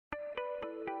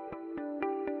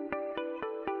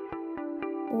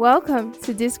Welcome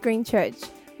to This Green Church.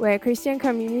 We're a Christian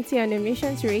community on a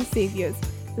mission to raise saviors,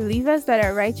 believers that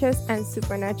are righteous and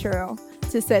supernatural,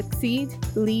 to succeed,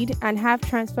 lead, and have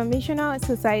transformational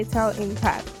societal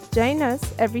impact. Join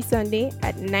us every Sunday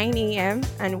at 9 a.m.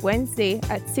 and Wednesday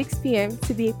at 6 p.m.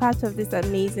 to be a part of this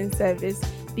amazing service.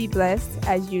 Be blessed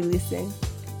as you listen.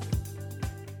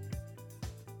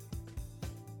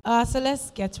 So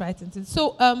let's get right into it.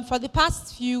 So for the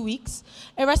past few weeks,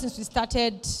 ever since we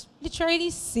started, literally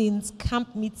since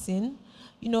camp meeting,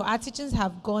 our teachings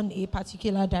have gone a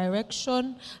particular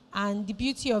direction, and the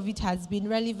beauty of it has been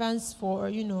relevance for,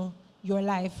 your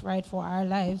life, right, for our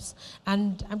lives.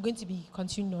 And I'm going to be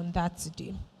continuing on that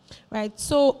today, right?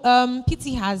 So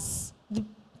PT has, the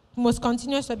most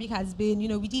continuous topic has been,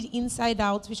 we did Inside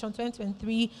Out, Vision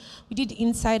 2023, we did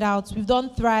Inside Out, we've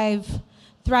done Thrive,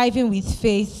 Thriving with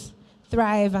Faith,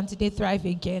 Thrive, and today Thrive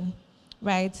Again,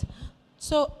 right?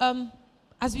 So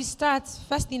as we start,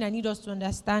 first thing I need us to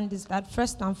understand is that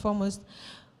first and foremost,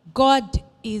 God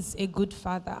is a good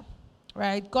father,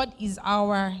 right? God is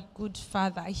our good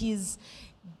father. He's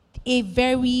a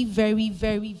very, very,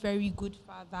 very, very good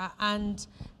father, and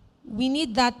we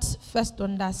need that first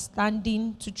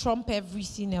understanding to trump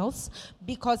everything else,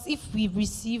 because if we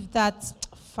receive that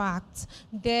fact,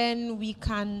 then we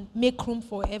can make room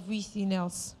for everything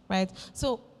else, right?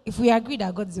 So if we agree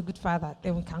that God is a good father,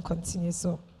 then we can continue.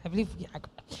 So I believe we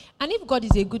agree. And if God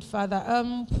is a good father,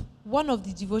 one of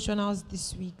the devotionals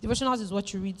this week, devotionals is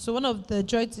what you read. So one of the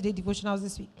Joy Today devotionals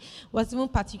this week was even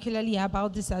particularly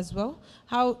about this as well,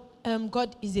 how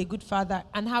God is a good father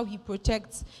and how he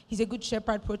protects, he's a good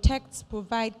shepherd, protects,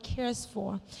 provides, cares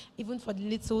for, even for the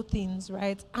little things,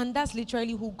 right? And that's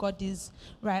literally who God is,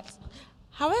 right?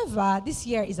 However, this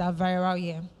year is our viral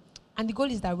year, and the goal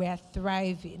is that we are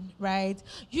thriving, right?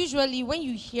 Usually, when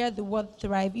you hear the word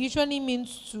thrive, it usually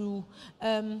means to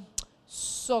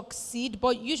succeed,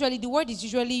 but usually the word is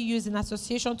usually used in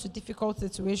association to difficult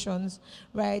situations,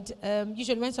 right?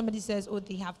 Usually when somebody says, oh,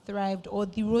 they have thrived, or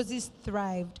the roses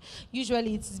thrived,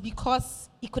 usually it's because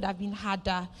it could have been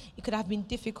harder, it could have been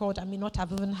difficult, and may not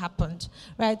have even happened,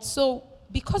 right? So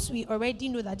because we already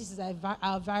know that this is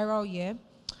our viral year,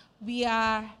 we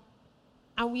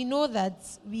know that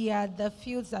we are the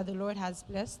fields that the Lord has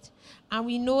blessed. And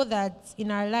we know that in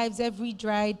our lives, every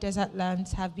dry desert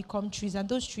lands have become trees. And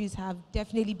those trees have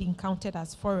definitely been counted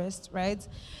as forests, right?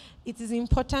 It is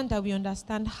important that we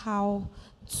understand how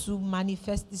to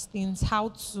manifest these things, how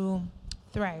to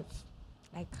thrive,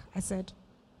 like I said.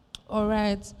 All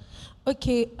right.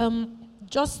 Okay,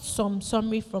 just some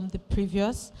summary from the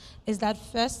previous is that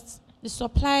first, the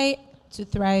supply to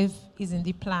thrive is in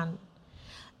the plan.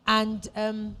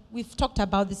 And we've talked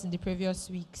about this in the previous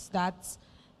weeks, that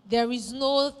there's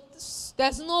no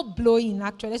blowing,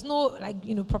 actually. There's no,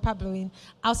 proper blowing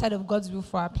outside of God's will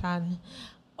for our plan.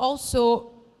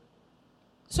 Also,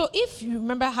 so if you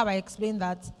remember how I explained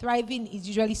that thriving is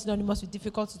usually synonymous with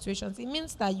difficult situations, it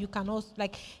means that you can also,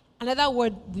 another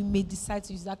word we may decide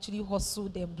to use is actually hustle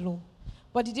then blow.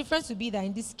 But the difference would be that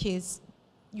in this case,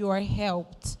 you are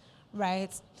helped,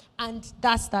 right? And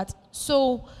that's that.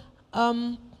 So,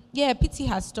 PT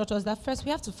has taught us that first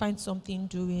we have to find something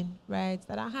doing, right?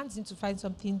 That our hands need to find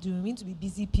something doing. We need to be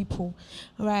busy people,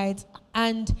 right?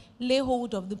 And lay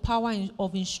hold of the power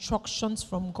of instructions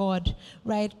from God,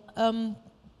 right?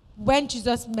 When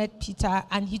Jesus met Peter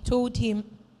and he told him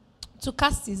to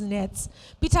cast his nets,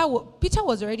 Peter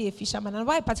was already a fisherman. And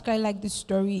why I particularly like this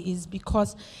story is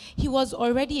because he was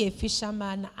already a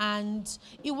fisherman, and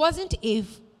it wasn't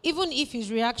even if his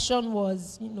reaction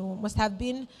was, must have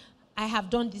been, I have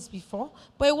done this before,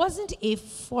 but it wasn't a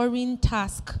foreign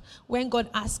task when God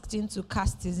asked him to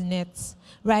cast his nets,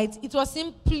 right? It was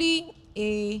simply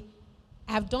I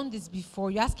have done this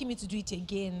before. You're asking me to do it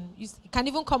again. It can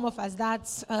even come off as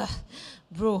that,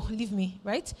 bro, leave me,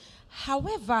 right?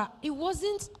 However, it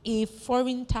wasn't a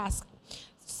foreign task.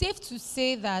 Safe to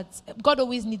say that God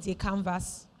always needs a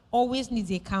canvas, always needs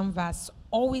a canvas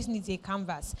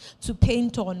to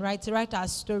paint on, right? To write our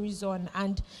stories on,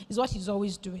 and is what he's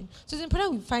always doing. So it's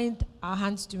important we find our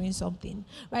hands doing something,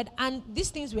 right? And these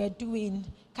things we're doing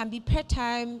can be per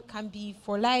time, can be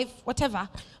for life, whatever.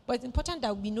 But it's important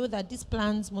that we know that these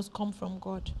plans must come from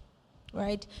God,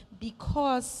 right?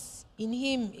 Because in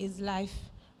him is life,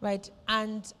 right?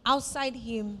 And outside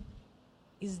him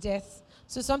is death.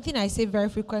 So something I say very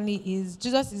frequently is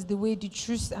Jesus is the way, the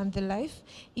truth, and the life.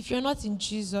 If you're not in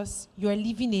Jesus, you are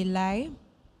living a lie,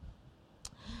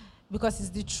 because he's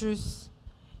the truth.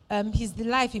 He's the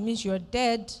life, it means you're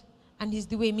dead, and he's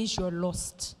the way, it means you're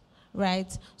lost,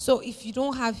 right? So if you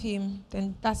don't have him,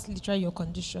 then that's literally your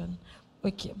condition.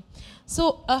 Okay.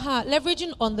 So,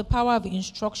 leveraging on the power of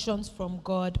instructions from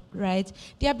God, right?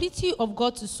 The ability of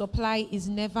God to supply is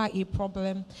never a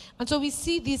problem. And so we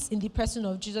see this in the person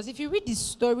of Jesus. If you read the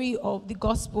story of the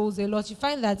Gospels a lot, you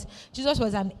find that Jesus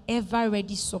was an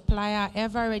ever-ready supplier,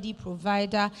 ever-ready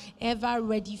provider,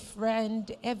 ever-ready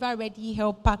friend, ever-ready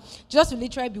helper. Jesus would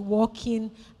literally be walking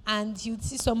and you'd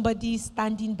see somebody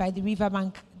standing by the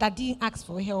riverbank that didn't ask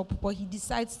for help, but he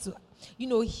decides to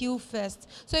heal first.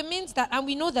 So it means that, and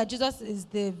we know that Jesus is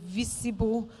the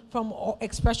visible from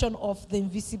expression of the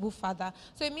invisible Father.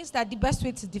 So it means that the best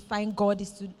way to define God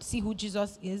is to see who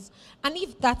Jesus is. And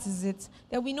if that is it,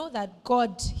 then we know that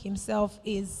God himself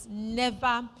is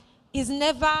he's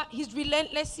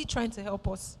relentlessly trying to help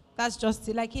us. That's just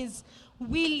it. Like he's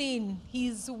willing.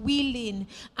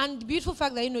 And the beautiful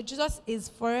fact that, Jesus is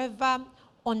forever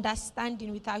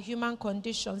understanding with our human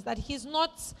conditions, that he's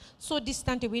not so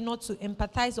distant away not to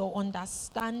empathize or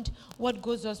understand what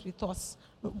goes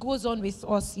on with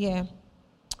us, yeah.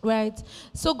 Right?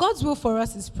 So God's will for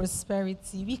us is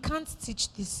prosperity. We can't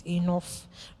teach this enough.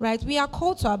 Right? We are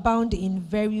called to abound in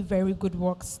very, very good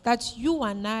works. That you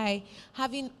and I,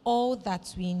 having all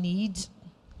that we need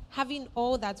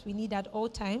at all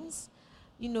times,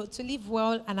 to live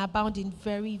well and abound in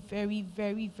very, very,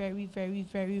 very, very, very,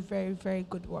 very, very, very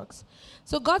good works.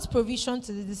 So God's provision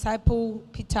to the disciple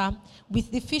Peter with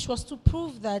the fish was to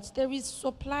prove that there is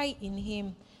supply in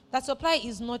him. That supply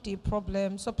is not a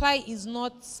problem. Supply is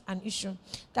not an issue.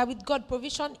 That with God,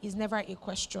 provision is never a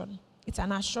question. It's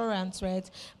an assurance, right?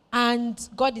 And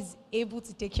God is able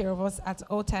to take care of us at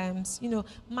all times.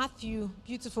 Matthew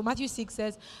 6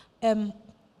 says,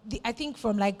 I think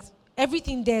from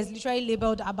everything there is literally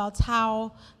labeled about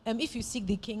how if you seek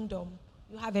the kingdom,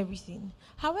 you have everything.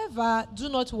 However, do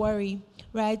not worry,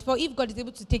 right? For if God is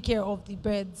able to take care of the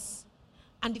birds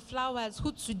and the flowers,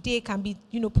 who today can be,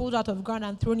 pulled out of the ground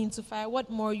and thrown into fire, what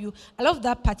more you? I love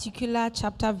that particular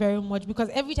chapter very much because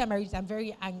every time I read it, I'm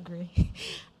very angry.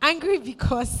 Angry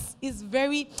because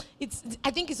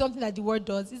I think it's something that the word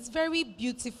does. It's very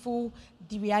beautiful,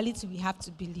 the reality we have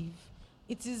to believe.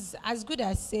 It is as good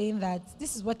as saying that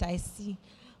this is what I see.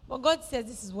 But God says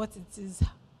this is what it is.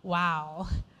 Wow.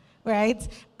 Right?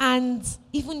 And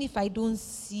even if I don't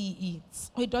see it,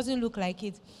 or it doesn't look like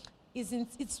it,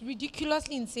 it's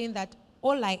ridiculously insane that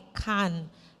all I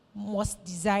must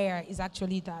desire is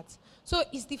actually that. So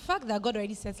it's the fact that God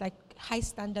already sets high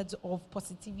standards of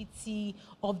positivity,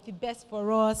 of the best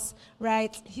for us,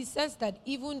 right? He says that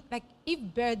even if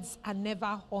birds are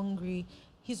never hungry,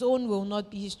 his own will not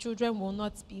be, his children will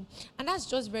not be. And that's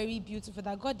just very beautiful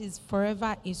that God is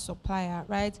forever a supplier,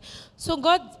 right? So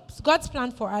God's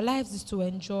plan for our lives is to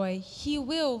enjoy. He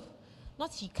will,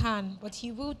 not he can, but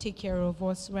he will take care of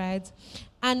us, right?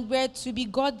 And we're to be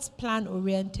God's plan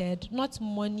oriented, not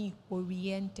money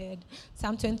oriented.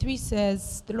 Psalm 23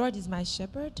 says, the Lord is my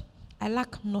shepherd, I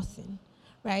lack nothing,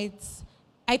 right?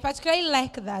 I particularly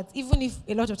like that, even if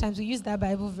a lot of times we use that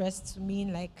Bible verse to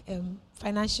mean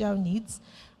financial needs,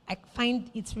 I find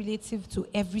it's relative to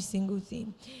every single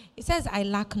thing. It says, I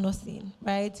lack nothing,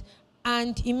 right?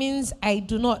 And it means I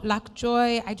do not lack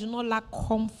joy, I do not lack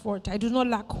comfort, I do not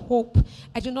lack hope,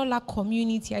 I do not lack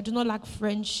community, I do not lack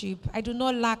friendship, I do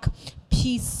not lack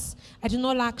peace, I do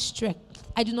not lack strength.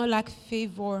 I do not lack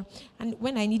favor. And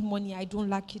when I need money, I don't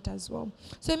lack it as well.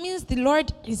 So it means the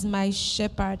Lord is my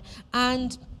shepherd.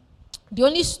 And the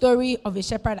only story of a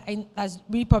shepherd that's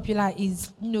really popular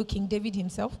is, King David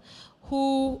himself,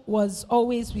 who was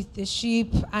always with the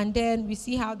sheep. And then we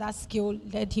see how that skill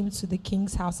led him to the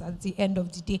king's house at the end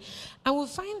of the day. And we'll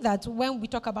find that when we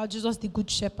talk about Jesus, the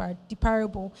good shepherd, the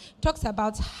parable talks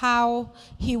about how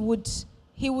he would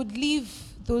leave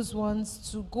those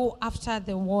ones to go after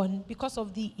the one because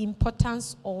of the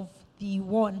importance of the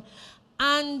one.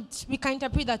 And we can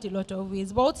interpret that a lot of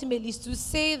ways. But ultimately, it's to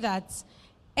say that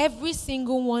every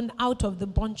single one out of the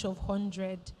bunch of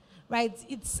 100, right?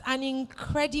 It's an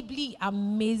incredibly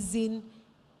amazing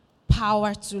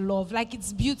power to love.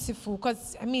 It's beautiful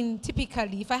because,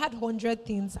 typically, if I had 100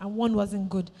 things and one wasn't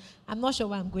good, I'm not sure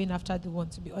why I'm going after the one,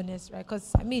 to be honest, right?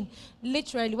 Because,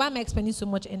 literally, why am I expending so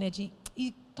much energy?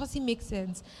 It doesn't make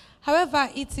sense. However,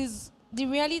 it is the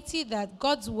reality that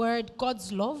God's word,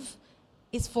 God's love,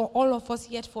 is for all of us,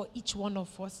 yet for each one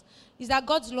of us. Is that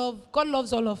God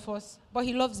loves all of us, but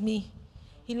he loves me.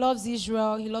 He loves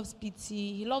Israel, he loves PT,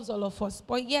 he loves all of us,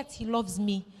 but yet he loves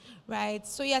me, right?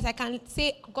 So yes, I can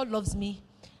say God loves me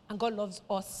and God loves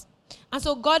us. And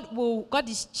so God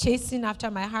is chasing after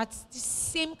my heart the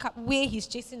same way he's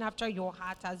chasing after your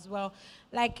heart as well.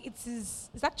 Like it's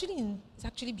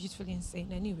actually beautifully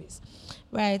insane anyways.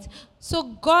 Right? So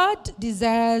God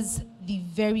desires the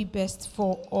very best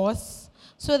for us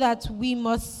so that we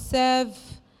must serve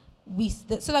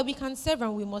so that we can serve,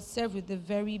 and we must serve with the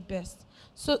very best.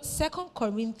 So 2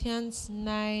 Corinthians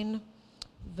 9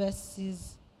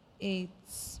 verses 8.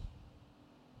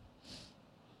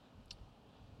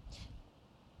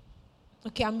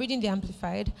 Okay, I'm reading the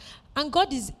Amplified. And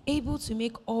God is able to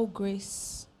make all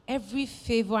grace, every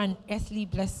favor and earthly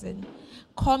blessing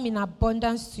come in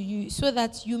abundance to you, so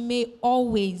that you may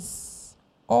always,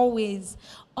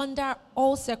 under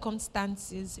all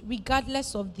circumstances,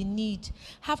 regardless of the need,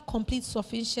 have complete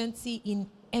sufficiency in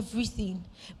everything,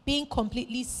 being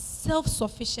completely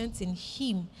self-sufficient in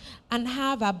him, and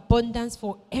have abundance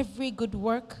for every good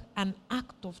work and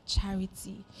act of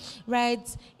charity.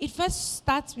 Right? It first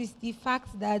starts with the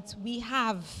fact that we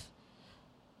have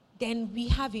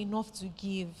enough to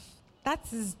give. That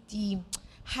is the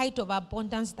height of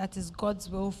abundance that is God's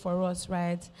will for us,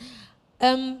 right?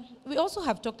 We also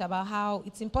have talked about how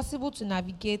it's impossible to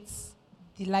navigate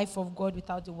the life of God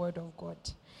without the word of God.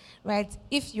 Right?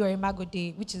 If you're a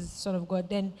Magode, which is Son of God,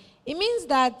 then it means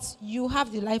that you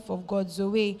have the life of God,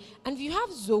 Zoe. And if you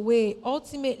have Zoe,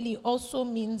 ultimately also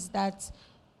means that,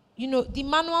 the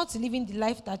manual to living the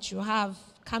life that you have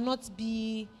cannot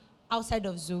be outside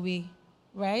of Zoe,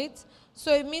 right?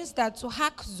 So it means that to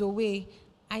hack Zoe,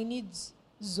 I need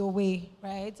Zoe,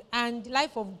 right? And the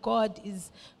life of God is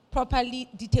properly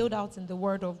detailed out in the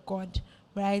Word of God,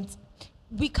 right?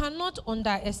 We cannot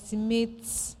underestimate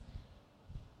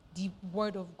the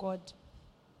Word of God.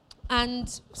 And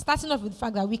starting off with the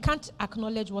fact that we can't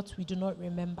acknowledge what we do not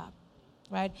remember,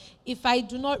 right? If I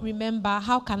do not remember,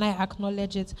 how can I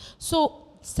acknowledge it? So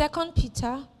 2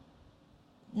 Peter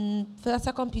 1,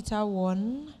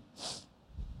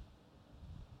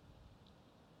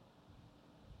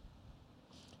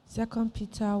 2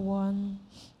 Peter 1,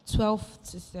 12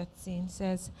 to 13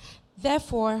 says,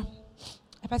 therefore,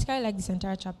 I particularly like this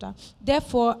entire chapter.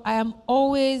 Therefore, I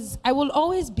will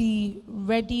always be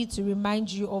ready to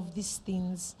remind you of these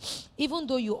things, even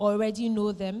though you already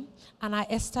know them and are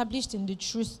established in the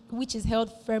truth which is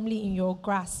held firmly in your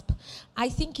grasp. I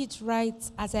think it right,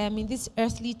 as I am in this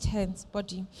earthly tent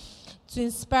body, to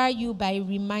inspire you by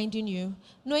reminding you,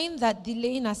 knowing that the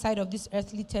laying aside of this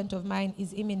earthly tent of mine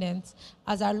is imminent,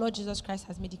 as our Lord Jesus Christ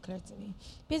has made it clear to me.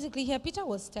 Basically, here Peter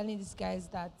was telling these guys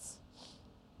that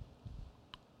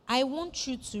I want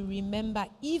you to remember,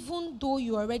 even though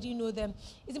you already know them.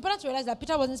 It's important to realize that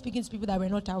Peter wasn't speaking to people that were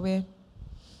not aware.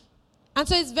 And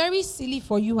so it's very silly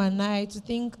for you and I to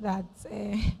think that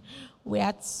we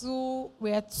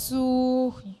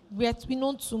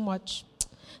know too much.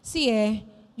 See,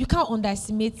 you can't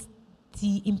underestimate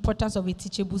the importance of a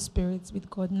teachable spirit with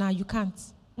God. Nah, you can't.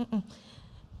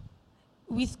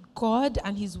 With God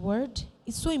and His Word,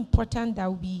 it's so important that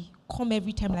we come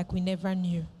every time like we never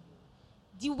knew.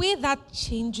 The way that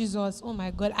changes us, oh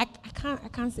my God, I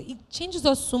can't say. It changes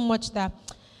us so much that,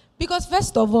 because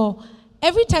first of all,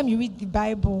 every time you read the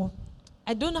Bible,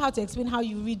 I don't know how to explain how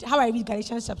I read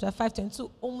Galatians chapter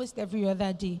 5:22 almost every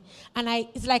other day. And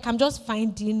it's like I'm just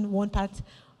finding one part.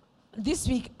 This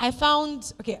week, I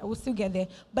found, okay, I will still get there,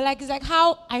 but it's like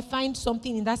how I find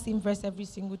something in that same verse every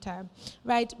single time,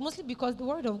 right? Mostly because the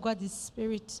Word of God is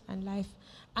spirit and life.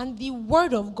 And the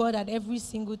Word of God at every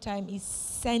single time is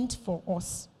sent for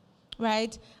us,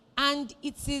 right? And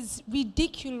it is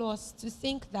ridiculous to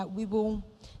think that we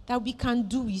can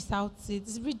do without it.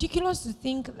 It's ridiculous to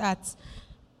think that,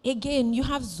 again, you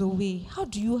have Zoe. How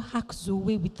do you hack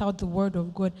Zoe without the Word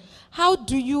of God? How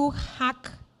do you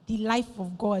hack the life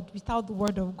of God without the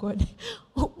Word of God?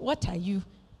 What are you,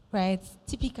 right?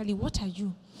 Typically, what are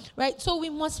you, right? So we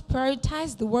must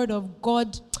prioritize the Word of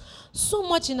God so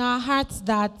much in our hearts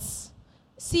that,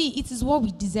 see, it is what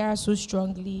we desire so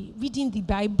strongly. Reading the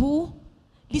Bible,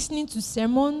 listening to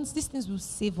sermons, these things will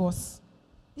save us.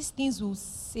 These things will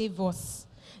save us.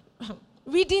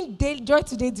 Reading Joy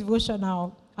Today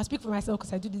devotional, I speak for myself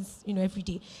because I do this, every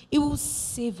day. It will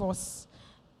save us.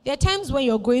 There are times when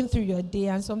you're going through your day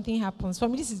and something happens. For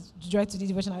me, this is Joy Today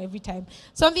devotional every time.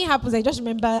 Something happens, I just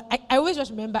remember, I always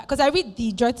just remember, because I read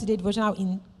the Joy Today devotional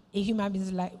in a human being's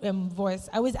voice.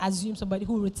 I always assume somebody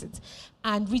who wrote it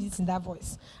and read it in that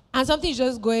voice. And something is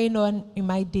just going on in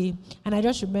my day, and I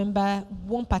just remember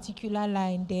one particular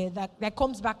line there that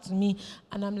comes back to me,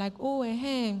 and I'm like, oh,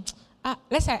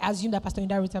 let's say I assume that Pastor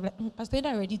Inda wrote it. I'm like, Pastor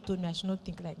Inda already told me I should not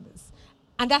think like this.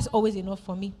 And that's always enough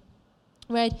for me.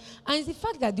 Right? And it's the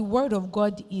fact that the Word of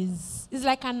God is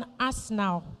like an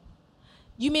arsenal.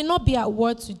 You may not be at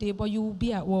war today, but you will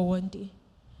be at war one day.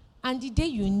 And the day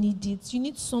you need it, you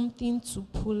need something to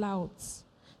pull out.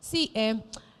 See,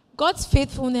 God's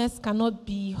faithfulness cannot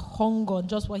be hung on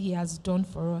just what he has done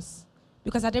for us.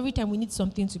 Because at every time we need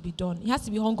something to be done. It has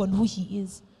to be hung on who he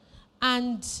is.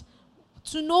 And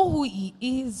to know who he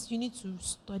is, you need to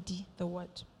study the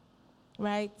word.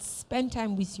 Right? Spend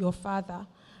time with your father.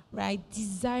 Right?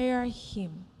 Desire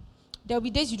him. There will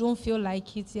be days you don't feel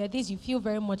like it. There are days you feel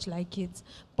very much like it.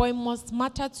 But it must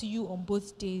matter to you on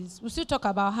both days. We'll still talk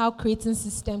about how creating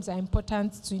systems are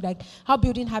important to you, like how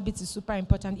building habits is super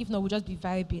important. If not, we'll just be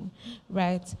vibing,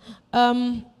 right?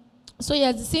 So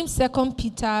yeah, the same 2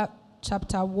 Peter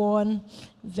chapter 1,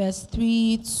 verse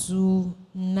 3 to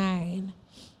 9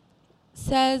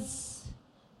 says,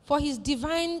 "For his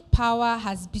divine power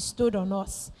has bestowed on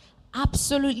us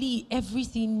absolutely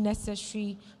everything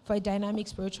necessary for a dynamic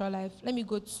spiritual life." Let me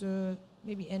go to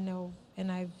maybe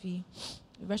NIV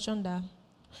version that.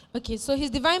 Okay, so his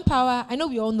divine power, I know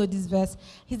we all know this verse.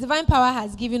 His divine power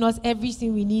has given us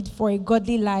everything we need for a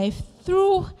godly life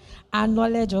through our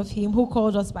knowledge of him who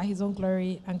called us by his own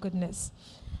glory and goodness.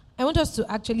 I want us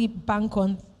to actually bank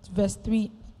on verse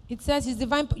 3. It says his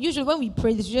divine, usually when we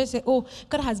pray this, we just say, oh,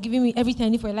 God has given me everything I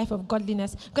need for a life of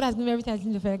godliness. God has given me everything I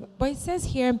need for. But it says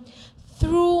here,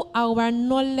 through our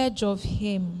knowledge of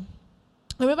him.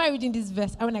 I remember reading this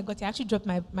verse, and when I got it, I actually dropped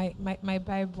my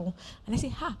Bible. And I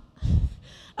said, I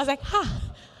was like,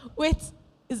 wait,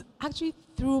 it's actually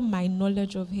through my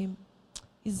knowledge of him.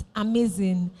 It's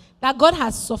amazing that God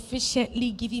has sufficiently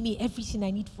given me everything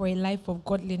I need for a life of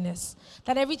godliness.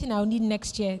 That everything I'll need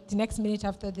next year, the next minute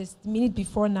after this, the minute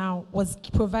before now, was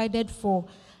provided for.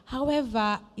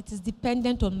 However, it is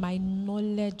dependent on my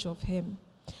knowledge of him.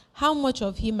 How much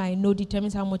of him I know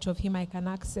determines how much of him I can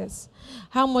access.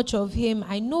 How much of him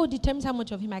I know determines how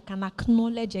much of him I can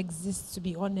acknowledge exists, to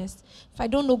be honest. If I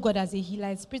don't know God as a healer,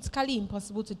 it's practically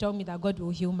impossible to tell me that God will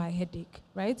heal my headache,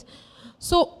 right?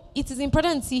 So it is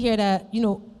important to see here that,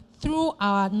 through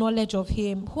our knowledge of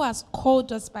him, who has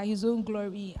called us by his own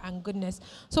glory and goodness.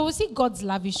 So we see God's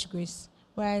lavish grace,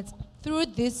 right? Through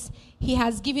this, he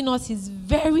has given us his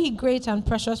very great and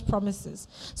precious promises,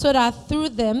 so that through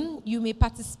them, we may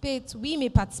participate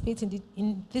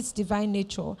in this divine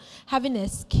nature, having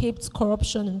escaped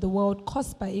corruption in the world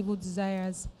caused by evil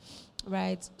desires,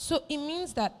 right? So it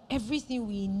means that everything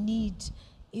we need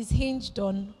is hinged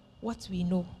on what we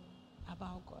know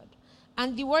about God.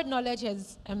 And the word knowledge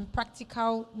is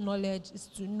practical knowledge, is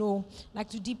to know, like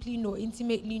to deeply know,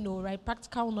 intimately know, right?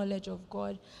 Practical knowledge of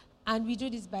God. And we do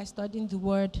this by studying the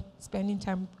word, spending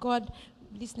time with God,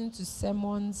 listening to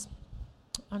sermons,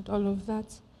 and all of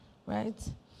that, right?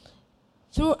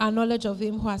 Through our knowledge of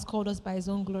him who has called us by his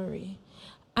own glory.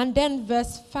 And then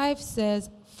verse 5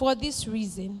 says, "For this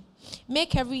reason,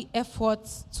 make every effort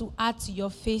to add to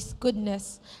your faith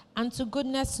goodness, and to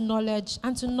goodness knowledge,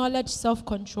 and to knowledge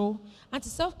self-control, and to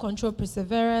self-control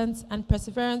perseverance, and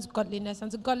perseverance godliness,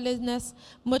 and to godliness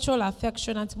mutual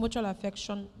affection, and to mutual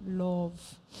affection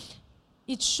love."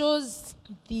 It shows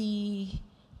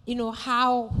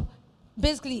how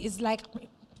basically it's like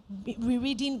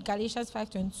rereading Galatians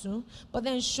 5:22, but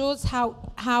then shows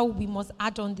how we must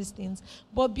add on these things.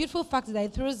 But beautiful fact is that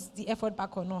it throws the effort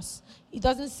back on us. It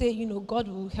doesn't say, God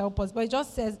will help us, but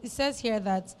it says here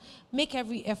that make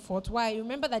every effort. Why?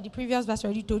 Remember that the previous verse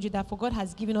already told you that for God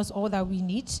has given us all that we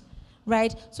need,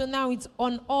 right? So now it's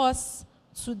on us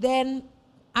to then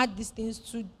add these things,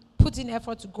 to put in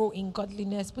effort to grow in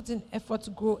godliness, put in effort to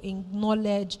grow in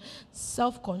knowledge,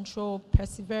 self-control,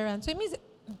 perseverance. So it means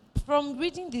from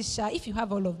reading this, if you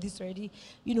have all of this already,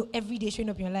 every day showing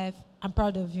up in your life, I'm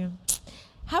proud of you.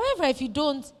 However, if you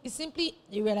don't, it's simply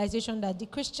a realization that the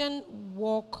Christian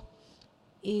walk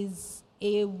is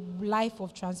a life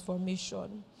of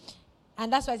transformation.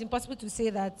 And that's why it's impossible to say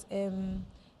that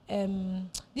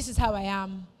this is how I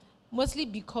am, mostly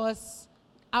because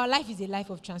our life is a life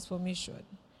of transformation,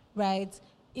 right?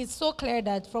 It's so clear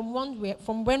that from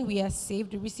when we are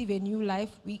saved, we receive a new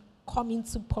life, we come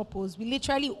into purpose. We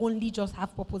literally only just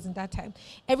have purpose in that time.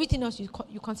 Everything else you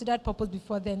considered purpose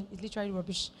before then is literally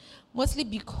rubbish. Mostly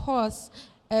because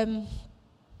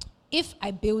if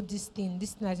I build this thing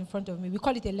that's in front of me, we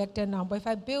call it a lectern now, but if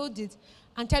I build it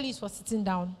and tell you it's for sitting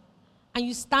down, and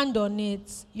you stand on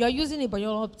it, you're using it, but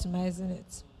you're not optimizing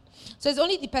it. So it's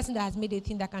only the person that has made a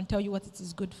thing that can tell you what it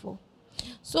is good for.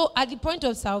 So at the point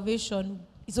of salvation,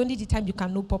 it's only the time you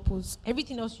can know purpose.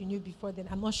 Everything else you knew before then,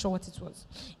 I'm not sure what it was.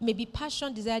 It may be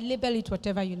passion, desire, label it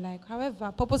whatever you like.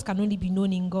 However, purpose can only be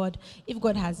known in God. If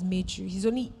God has made you, he's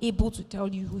only able to tell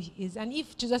you who he is. And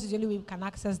if Jesus is the only way we can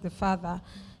access the Father,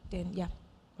 then yeah,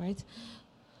 right?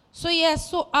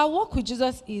 So our walk with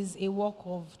Jesus is a walk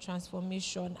of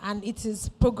transformation, and it is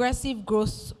progressive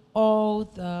growth all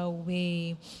the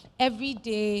way. Every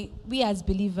day, we as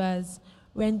believers,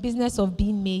 we're in business of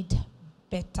being made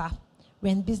better.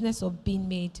 We're in business of being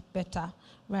made better,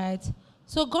 right?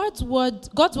 So God's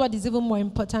word is even more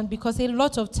important, because a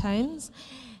lot of times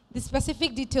the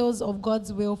specific details of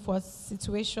God's will for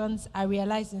situations are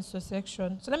realized in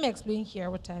succession. So let me explain here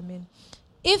what I mean.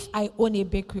 If I own a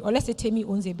bakery, or let's say Temi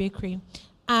owns a bakery,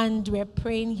 and we're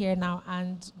praying here now,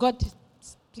 and God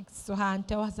speaks to her and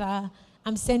tells her,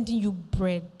 I'm sending you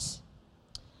bread.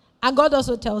 And God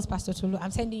also tells Pastor Tolu,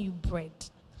 I'm sending you bread.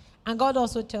 And God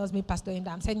also tells me, Pastor Inda,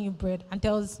 I'm sending you bread. And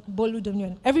tells Bolu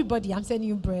Dominion, everybody, I'm sending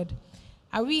you bread.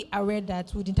 Are we aware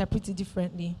that we'd interpret it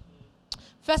differently?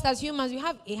 First, as humans, we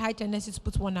have a high tendency to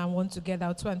put one and one together,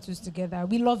 or two and twos together.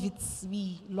 We love it.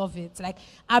 We love it. Like,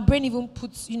 our brain even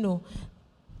puts,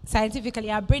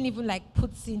 scientifically, our brain even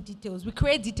puts in details. We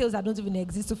create details that don't even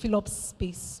exist to fill up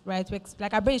space, right?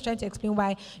 Like, our brain is trying to explain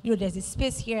why, there's a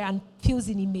space here, and fills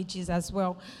in images as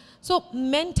well. So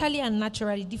mentally and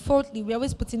naturally, defaultly, we're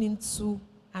always putting in two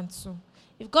and two.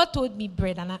 If God told me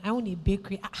bread and I own a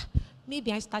bakery,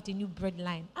 maybe I start a new bread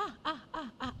line.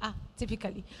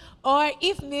 Typically. Or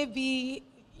if maybe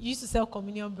you used to sell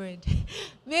communion bread,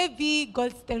 maybe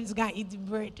God tells you to go and eat the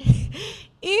bread.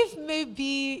 If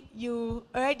maybe you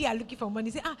already are looking for money,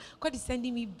 say, God is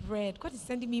sending me bread, God is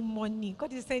sending me money,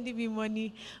 God is sending me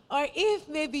money. Or if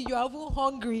maybe you are even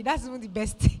hungry, that's even the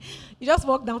best. You just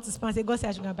walk down to Spar and say, God said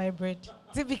I should go buy bread.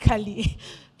 Typically.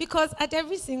 Because at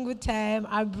every single time,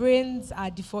 our brains are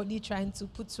defaultly trying to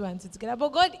put two and two together. But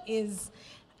God is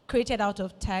created out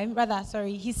of time.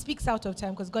 He speaks out of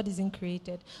time, because God isn't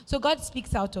created. So God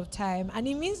speaks out of time. And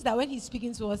it means that when he's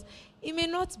speaking to us, it may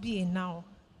not be a now.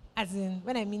 As in,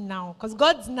 when I mean now, because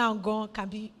God's now gone can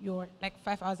be your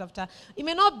 5 hours after. It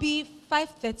may not be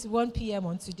 5:31 p.m.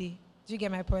 on today. Do you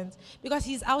get my point? Because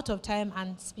he's out of time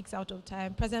and speaks out of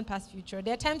time, present, past, future.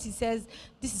 There are times he says,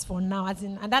 this is for now, as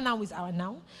in, and that now is our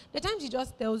now. There are times he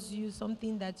just tells you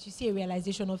something that you see a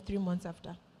realization of 3 months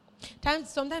after.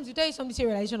 Sometimes you tell you something, see a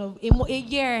realization of a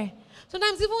year.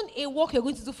 Sometimes even a work you're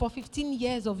going to do for 15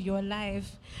 years of your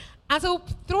life. And so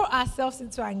throw ourselves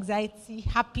into anxiety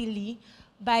happily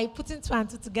by putting two and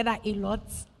two together a lot,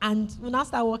 and we now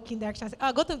start working direction. Say,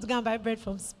 I got them to go and buy bread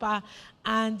from Spar,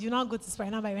 and you now go to Spar,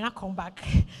 and now come back.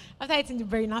 After eating the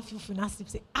bread, you now feel full, now sleep.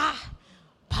 Say,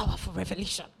 powerful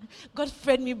revelation. God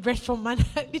fed me bread from manna.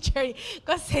 Literally,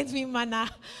 God sent me manna.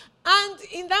 And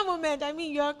in that moment,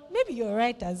 maybe you're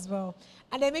right as well.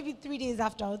 And then maybe 3 days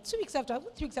after, or 2 weeks after,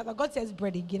 3 weeks after, God says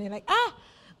bread again. And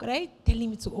God, are you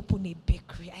telling me to open a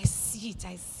bakery? I see.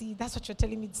 That's what you're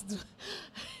telling me to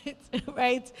do.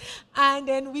 Right? And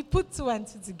then we put two and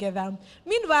two together.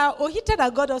 Meanwhile, Ohita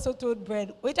that God also told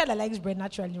bread. Ohita that likes bread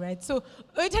naturally, right? So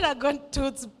Ohita that God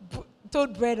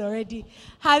told bread already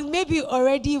has maybe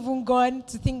already even gone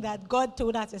to think that God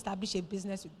told her to establish a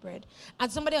business with bread.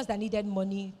 And somebody else that needed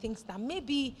money thinks that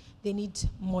maybe they need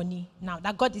money now,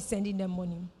 that God is sending them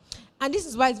money. And this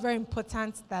is why it's very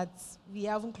important that we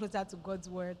are even closer to God's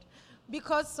word.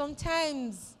 Because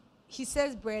sometimes he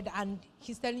says bread and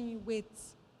he's telling you wait,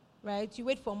 right? You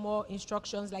wait for more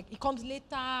instructions. Like it comes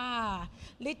later.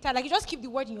 Like you just keep the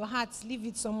word in your heart, leave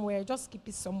it somewhere, just keep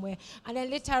it somewhere. And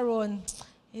then later on,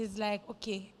 he's like,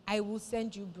 okay, I will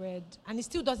send you bread. And it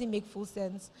still doesn't make full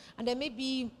sense. And then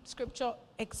maybe scripture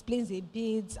explains a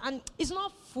bit. And it's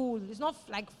not full. It's not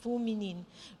like full meaning,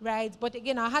 right? But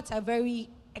again, our hearts are very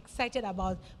excited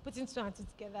about putting two and two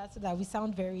together so that we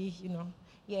sound very,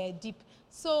 deep.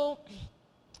 So,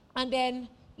 and then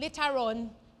later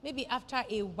on, maybe after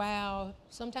a while,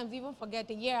 sometimes we even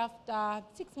forget a year after,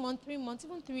 6 months, 3 months,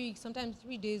 even 3 weeks, sometimes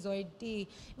 3 days or a day,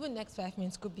 even next 5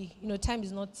 minutes could be, time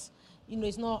is not,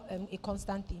 it's not a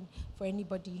constant thing for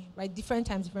anybody, right? Different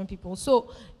times, different people. So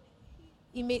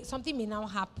something may now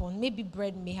happen. Maybe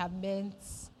bread may have meant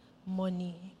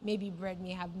money. Maybe bread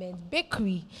may have meant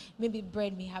bakery. Maybe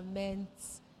bread may have meant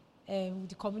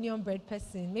the communion bread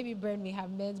person. Maybe bread may have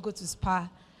meant go to Spar.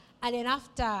 And then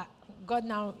after, God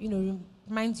now,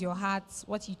 reminds your heart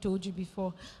what he told you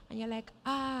before. And you're like,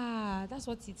 that's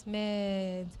what it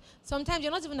meant. Sometimes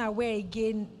you're not even aware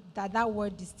again that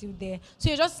word is still there. So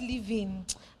you're just living.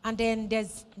 And then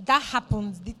that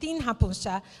happens. The thing happens,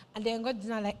 and then God is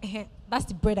not like, that's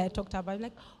the bread I talked about. You're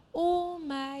like, oh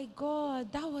my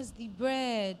God, that was the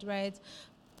bread, right?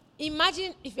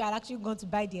 Imagine if you had actually gone to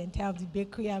buy the entire of the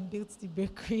bakery and built the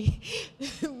bakery.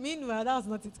 Meanwhile, that was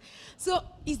not it. So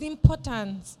it's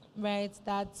important, right,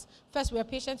 that first we are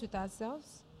patient with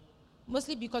ourselves,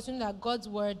 mostly because we know that God's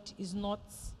word is not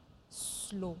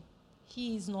slow.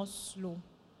 He is not slow,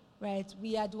 right?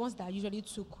 We are the ones that are usually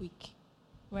too quick,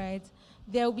 right?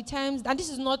 There will be times, and this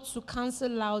is not to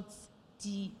cancel out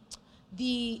the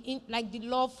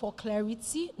love for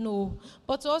clarity, no,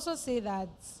 but to also say that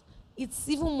it's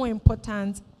even more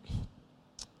important.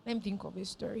 Let me think of a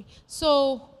story.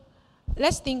 So I'm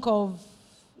trying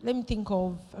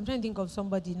to think of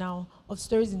somebody now, of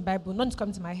stories in the Bible, not to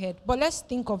come to my head, but let's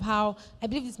think of how, I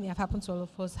believe this may have happened to all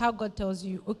of us, how God tells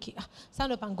you, okay,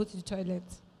 stand up and go to the toilet.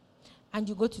 And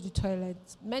you go to the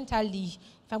toilet. Mentally,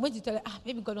 if I'm going to the toilet,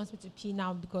 maybe God wants me to pee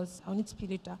now because I'll need to pee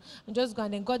later. And just go,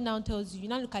 and then God now tells you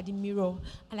now look at the mirror,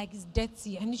 and like it's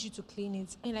dirty, I need you to clean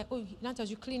it. And you're like, he now tells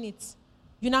you, clean it.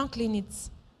 You now clean it.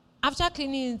 After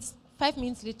cleaning it, 5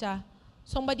 minutes later,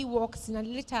 somebody walks in,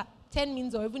 and later, 10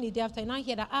 minutes or even a day after, you now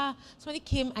hear that, somebody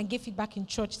came and gave feedback in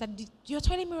church that your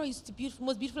toilet mirror is the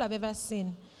most beautiful I've ever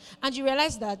seen. And you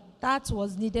realize that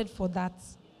was needed for that.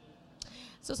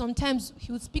 So sometimes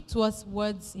he would speak to us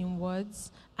words in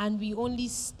words, and we only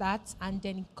start, and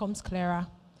then it comes clearer,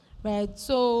 right?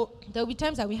 So there will be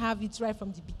times that we have it right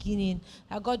from the beginning,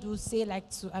 that God will say, like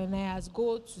to Ananias,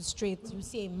 go to straight. You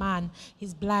see a man,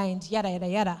 he's blind, yada, yada,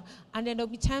 yada. And then there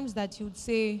will be times that he would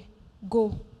say,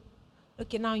 go.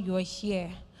 Okay, now you are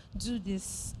here. Do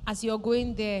this. As you're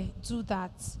going there, do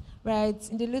that. Right?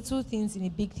 In the little things, in the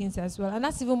big things as well. And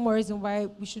that's even more reason why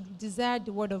we should desire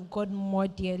the word of God more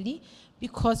dearly,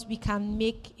 because we can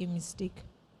make a mistake.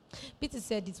 Peter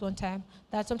said this one time,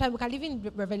 that sometimes we can live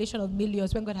in revelation of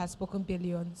millions when God has spoken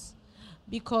billions.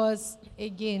 Because,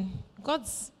 again,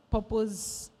 God's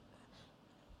purpose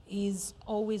is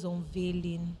always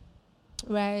unveiling.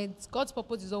 Right? God's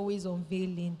purpose is always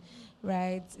unveiling.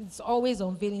 Right? It's always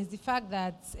unveiling. It's the fact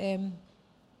that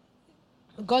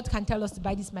God can tell us to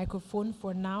buy this microphone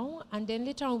for now, and then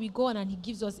later on we go on and he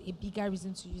gives us a bigger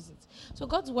reason to use it. So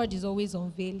God's word is always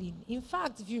unveiling. In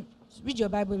fact, if you read your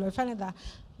Bible, you'll find that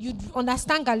you'd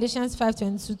understand Galatians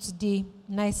 5:22 today,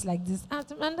 nice like this.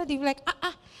 And then you'll be like,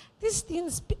 this thing,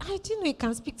 I didn't know it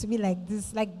can speak to me like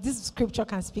this scripture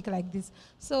can speak like this.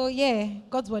 So yeah,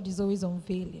 God's word is always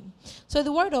unveiling. So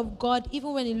the word of God,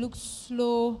 even when it looks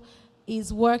slow,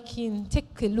 is working. Take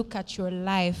a look at your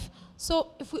life.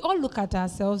 So if we all look at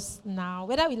ourselves now,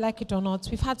 whether we like it or not,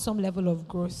 we've had some level of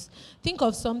growth. Think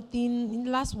of something in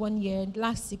the last 1 year, in the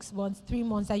last 6 months, 3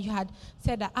 months that you had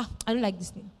said that, I don't like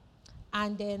this thing.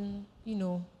 And then,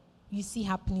 you see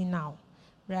happening now,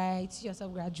 right? You see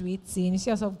yourself graduating, you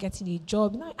see yourself getting a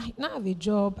job. Now I have a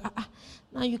job.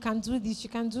 Now you can do this,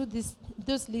 you can do this,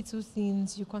 those little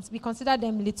things. We consider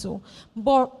them little.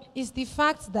 But it's the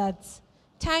fact that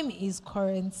time is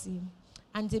currency.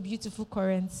 And a beautiful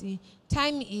currency.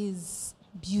 Time is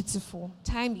beautiful.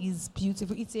 Time is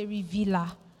beautiful. It's a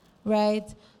revealer,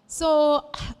 right?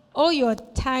 So all your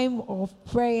time of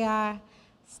prayer,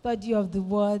 study of the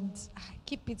word,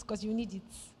 keep it because you need it.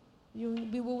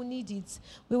 We will need it.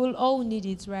 We will all need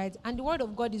it, right? And the word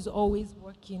of God is always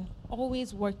working,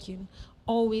 always working,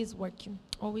 always working,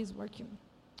 always working,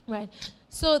 right?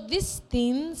 So these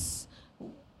things...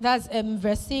 That's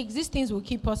verse 6. These things will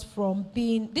keep us from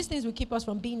being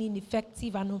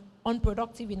ineffective and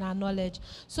unproductive in our knowledge.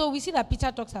 So we see that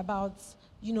Peter talks about,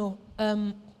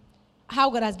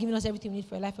 how God has given us everything we need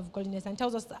for a life of godliness, and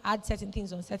tells us to add certain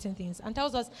things on certain things, and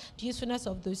tells us the usefulness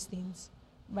of those things,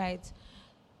 right?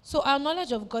 So our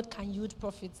knowledge of God can yield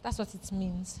profits. That's what it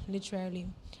means, literally.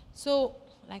 So,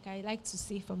 like I like to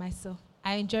say for myself,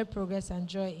 I enjoy progress and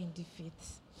joy in defeat.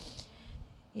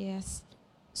 Yes.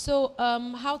 So,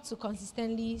 how to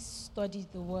consistently study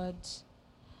the word?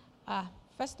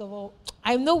 First of all,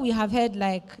 I know we have heard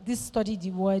this study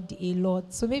the word a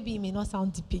lot, so maybe it may not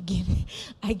sound deep again.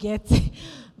 I get,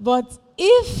 but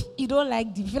if you don't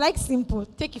like deep, if you like simple,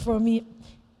 take it from me.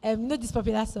 This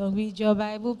popular song, read your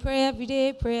Bible, pray every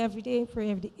day, pray every day,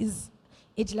 pray every day, is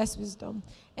ageless wisdom.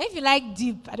 And if you like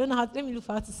deep, I don't know let me look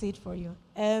for how to say it for you.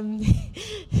 And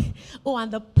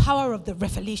the power of the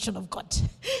revelation of God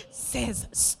says,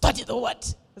 study the word.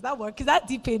 Does that work? Is that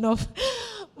deep enough?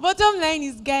 Bottom line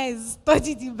is, guys,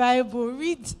 study the Bible,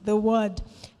 read the word,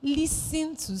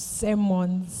 listen to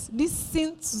sermons,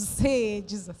 listen to say,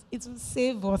 Jesus, it will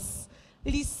save us.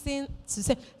 Listen to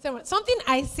sermons. Something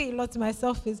I say a lot to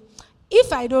myself is,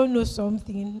 if I don't know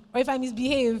something, or if I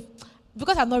misbehave,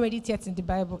 because I'm not ready yet in the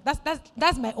Bible,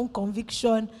 that's my own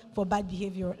conviction for bad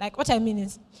behavior. Like, what I mean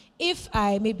is, if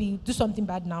I maybe do something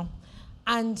bad now,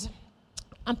 and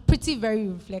I'm very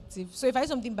reflective. So if I do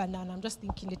something bad now, and I'm just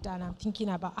thinking later, and I'm thinking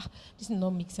about, this does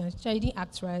not make sense. I didn't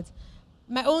act right.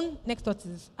 My own next thought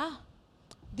is,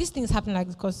 these things happen like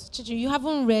this because, Chichi, you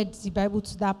haven't read the Bible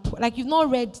to that point. You've not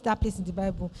read that place in the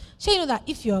Bible. Sure, you know that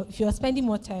if you're spending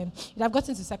more time, you'd have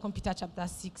gotten to 2 Peter chapter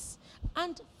 6.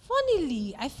 And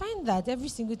funnily, I find that every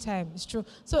single time. It's true.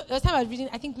 So the time I was reading,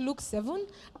 I think Luke 7,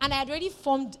 and I had already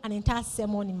formed an entire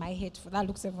sermon in my head for that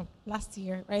Luke 7 last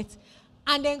year, right?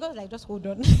 And then God was like, just hold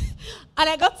on. And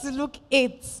I got to Luke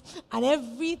 8, and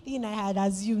everything I had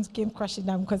assumed came crashing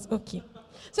down because, okay.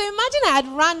 So imagine I had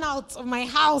run out of my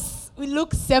house with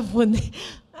Luke 7.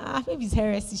 Maybe it's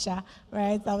heresy,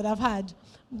 right? I would have had.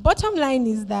 Bottom line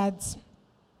is that,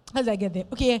 how did I get there?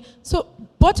 Okay, so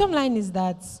bottom line is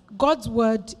that God's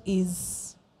word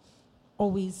is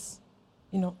always,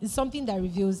 it's something that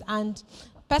reveals. And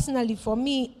personally, for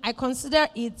me, I consider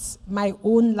it my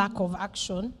own lack of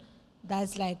action.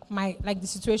 That's like the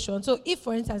situation. So if,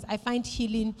 for instance, I find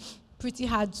healing pretty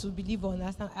hard to believe or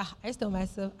understand, I just tell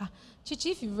myself,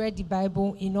 Chichi, if you've read the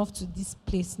Bible enough to this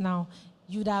place now,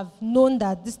 you'd have known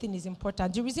that this thing is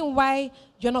important. The reason why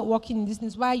you're not walking in this thing,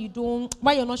 why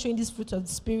you're not showing this fruit of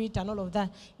the Spirit and all of that,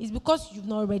 is because you've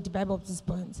not read the Bible up to this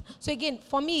point. So again,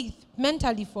 for me,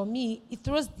 mentally, it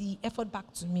throws the effort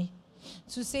back to me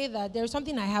to say that there is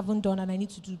something I haven't done and I need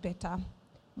to do better,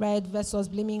 right? Versus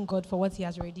blaming God for what He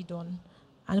has already done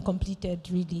and completed,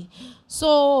 really.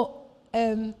 So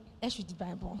let's read the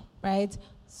Bible, right?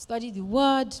 Study the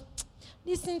Word.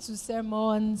 Listen to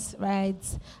sermons, right?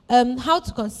 How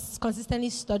to consistently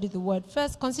study the word.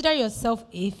 First, consider yourself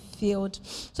a field.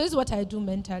 So this is what I do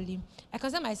mentally. I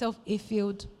consider myself a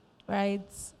field, right?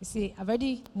 You see, I've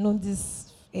already known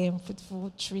this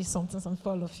fruitful tree, something for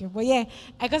all of you. But yeah,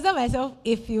 I consider myself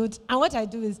a field. And what I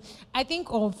do is, I think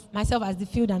of myself as the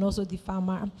field and also the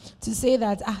farmer. To say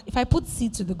that, if I put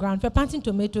seed to the ground, if you're planting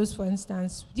tomatoes, for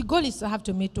instance, the goal is to have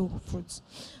tomato fruits.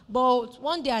 But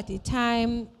one day at a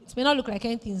time, it may not look like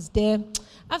anything's there.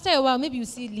 After a while, maybe you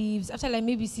see leaves. After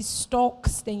maybe you see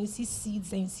stalks, then you see seeds,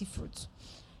 then you see fruit.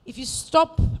 If you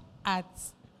stop at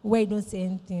where you don't see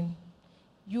anything,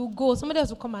 you go, somebody else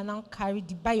will come and now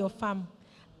buy your farm.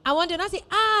 I want you to say,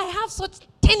 I have such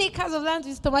 10 acres of land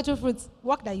with tomato fruits.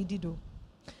 Work that you did, though.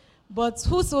 But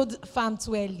who sold farm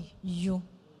too early? You.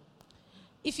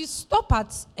 If you stop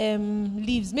at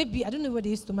leaves, maybe, I don't know what they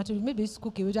use tomato, maybe they use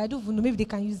cook it, which I don't even know, maybe they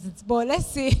can use it. But let's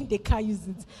say they can't use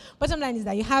it. Bottom line is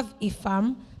that you have a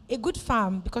farm, a good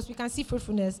farm, because we can see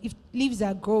fruitfulness if leaves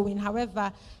are growing.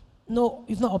 However, no,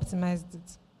 you've not optimized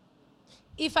it.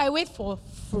 If I wait for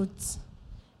fruit,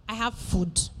 I have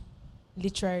food.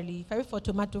 Literally. If I wait for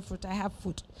tomato fruit, I have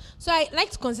food. So I like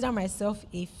to consider myself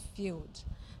a field.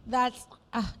 That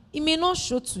it may not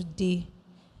show today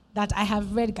that I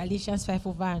have read Galatians 5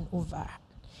 over and over.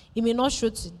 It may not show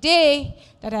today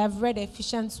that I have read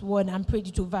Ephesians 1 and prayed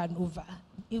it over and over.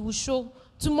 It will show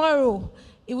tomorrow.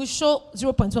 It will show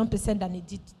 0.1% than it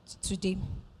did today.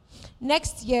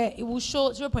 Next year, it will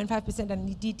show 0.5% than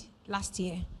it did last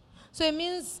year. So it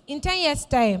means in 10 years'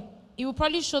 time, it will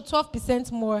probably show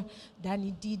 12% more than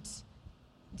it did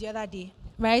the other day,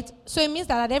 right? So it means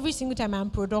that at every single time I'm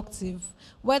productive,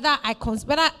 whether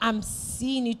I'm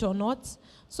seeing it or not.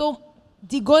 So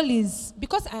the goal is,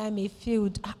 because I am a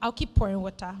field, I'll keep pouring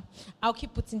water. I'll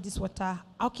keep putting this water.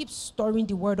 I'll keep storing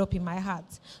the word up in my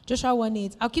heart. Joshua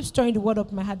 1:8, I'll keep storing the word up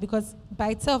in my heart because by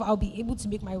itself, I'll be able to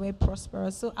make my way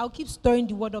prosperous. So I'll keep storing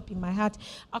the word up in my heart.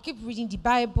 I'll keep reading the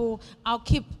Bible. I'll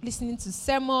keep listening to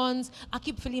sermons. I'll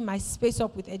keep filling my space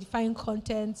up with edifying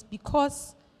content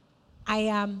because I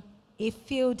am a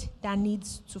field that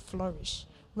needs to flourish,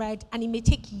 right? And it may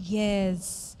take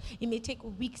years. It may take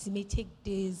weeks. It may take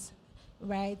days.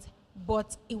 Right?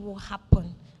 But it will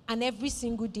happen. And every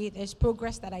single day, there's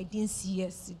progress that I didn't see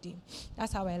yesterday.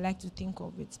 That's how I like to think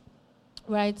of it.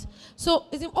 Right? So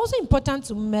it's also important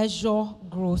to measure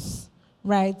growth.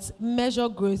 Right? Measure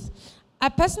growth. I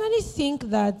personally think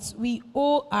that we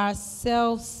owe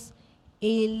ourselves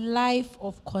a life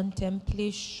of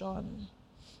contemplation.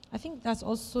 I think that's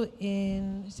also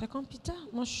in 2 Peter.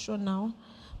 I'm not sure now.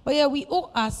 But yeah, we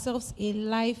owe ourselves a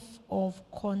life of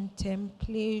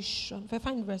contemplation. If I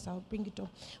find the verse, I'll bring it up.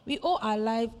 We owe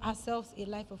ourselves a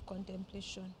life of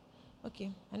contemplation. Okay,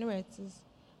 I know where it is.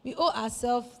 We owe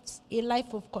ourselves a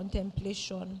life of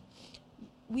contemplation.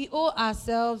 We owe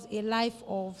ourselves a life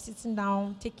of sitting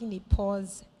down, taking a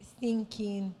pause,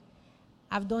 thinking,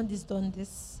 I've done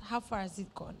this. How far has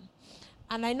it gone?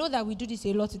 And I know that we do this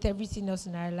a lot with everything else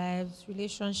in our lives,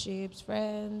 relationships,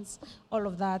 friends, all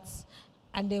of that.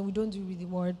 And then we don't do it with the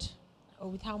word or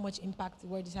with how much impact the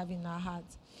word is having in our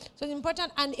hearts. So it's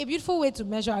important, and a beautiful way to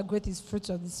measure our growth is fruits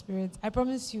of the Spirit. I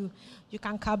promise you, you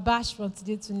can kabash from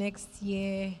today to next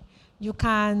year. You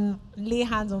can lay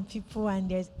hands on people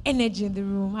and there's energy in the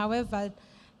room. However,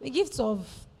 the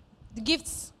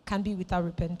gifts can be without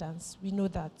repentance. We know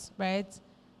that, right?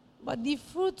 But the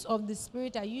fruits of the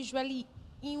Spirit are usually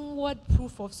inward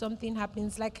proof of something happening.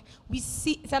 It's like we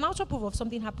see, it's an outward proof of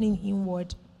something happening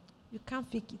inward. You can't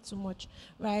fake it too much,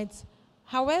 right?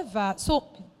 However, so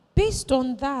based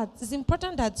on that, it's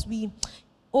important that we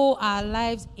owe our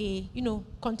lives a,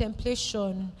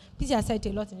 contemplation. This I said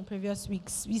a lot in the previous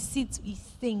weeks. We sit, we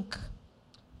think,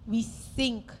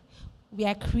 we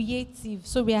are creative,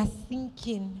 so we are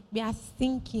thinking.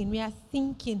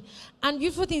 And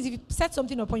beautiful things, if you set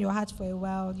something upon your heart for a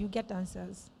while, you get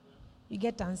answers.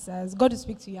 God will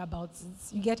speak to you about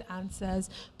it. You get answers.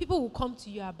 People will come to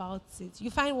you about it.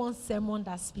 You find one sermon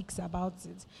that speaks about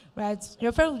it, right?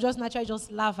 Your friend will just naturally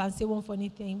just laugh and say one funny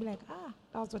thing. Be like,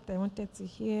 that's what I wanted to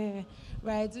hear,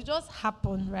 right? It just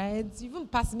happen, right? Even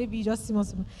past, maybe you just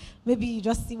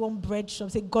see one bread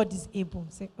shop, say, God is able.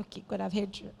 Say, okay, God, I've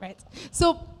heard you, right?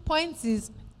 So, point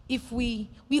is, if we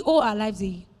owe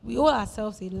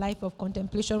ourselves a life of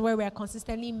contemplation where we are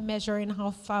consistently measuring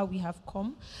how far we have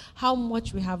come, how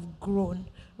much we have grown,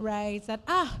 right? That,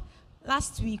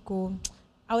 last week,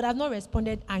 I would have not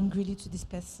responded angrily to this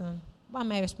person. Why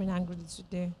am I responding angrily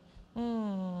today?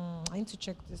 I need to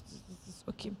check this.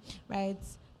 Okay, right?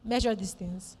 Measure these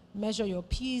things. Measure your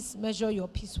peace. Measure your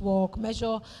peace walk.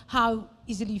 Measure how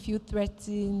easily you feel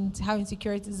threatened, how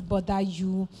insecurities bother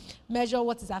you. Measure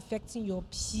what is affecting your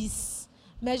peace.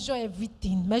 Measure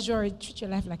everything. Measure it. Treat your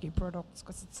life like a product,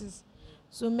 because it is.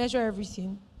 So measure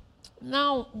everything.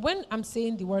 Now, when I'm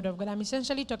saying the word of God, I'm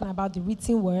essentially talking about the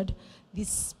written word, the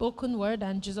spoken word,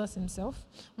 and Jesus himself,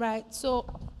 right? So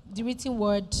the written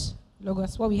word,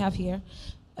 Logos, what we have here,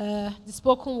 the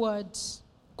spoken word,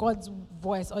 God's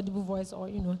voice, audible voice, or,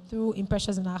 through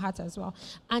impressions in our hearts as well.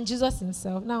 And Jesus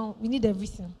himself. Now, we need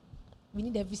everything. We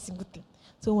need every single thing.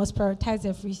 So we must prioritize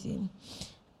everything.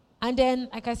 And then,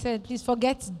 like I said, please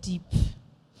forget deep.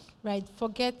 Right?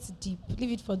 Forget deep.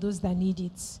 Leave it for those that need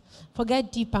it.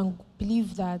 Forget deep and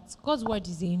believe that God's word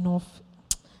is enough.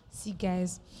 See,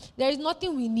 guys, there is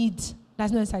nothing we need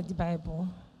that's not inside the Bible.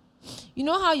 You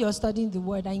know how you're studying the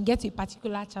word and you get to a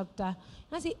particular chapter and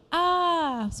I say,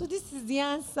 so this is the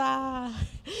answer.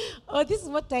 Or this is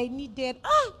what I needed.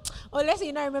 Or let's say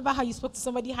you now remember how you spoke to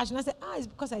somebody harsh and I say, it's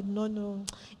because I don't know.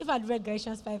 If I'd read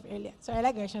Galatians 5 earlier. Sorry, I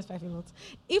like Galatians 5 a lot.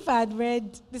 If I had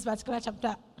read this particular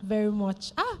chapter very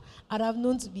much, I'd have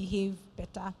known to behave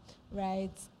better,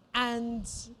 right? And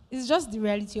it's just the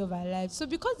reality of our lives. So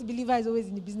because the believer is always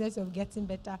in the business of getting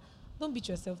better, don't beat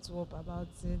yourself too up about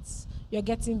it. You're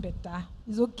getting better.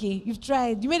 It's okay. You've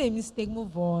tried. You made a mistake.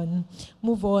 Move on.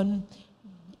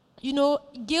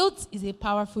 Guilt is a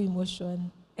powerful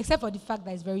emotion, except for the fact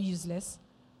that it's very useless,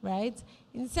 right?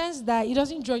 In the sense that it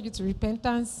doesn't draw you to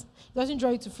repentance. It doesn't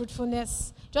draw you to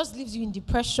fruitfulness. It just leaves you in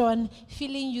depression,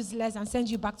 feeling useless, and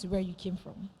sends you back to where you came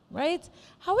from, right?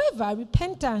 However,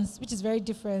 repentance, which is very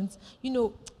different,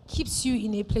 keeps you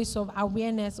in a place of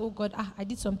awareness. Oh, God, I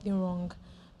did something wrong.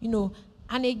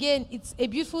 And again, it's a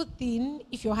beautiful thing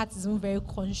if your heart is even very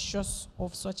conscious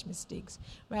of such mistakes,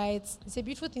 right? It's a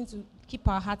beautiful thing to keep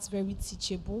our hearts very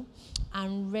teachable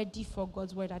and ready for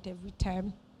God's word at every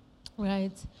time,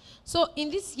 right? So in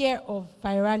this year of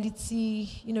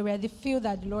virality, where they feel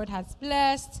that the Lord has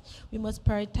blessed, we must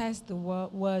prioritize the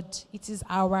word. It is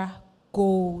our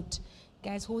gold.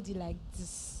 Guys, hold it like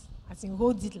this.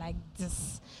 Hold it like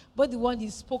this. But the one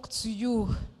he spoke to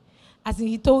you, as in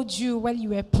he told you when you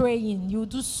were praying, you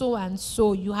do so and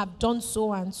so, you have done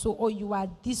so and so, or you are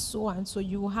this so and so,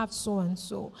 you will have so and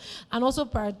so. And also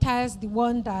prioritize the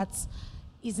one that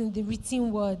is in the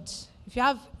written word. If you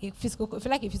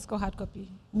like a physical hard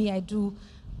copy, I do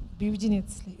be reading it.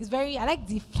 I like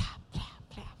the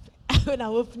when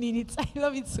I'm opening it. I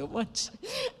love it so much.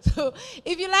 So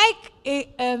if you like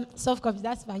a soft copy,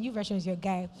 that's fine. Your version is your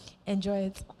guy. Enjoy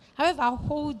it. However,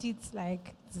 hold it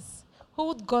like this.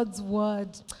 Hold God's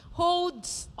word.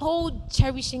 Hold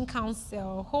cherishing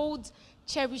counsel. Hold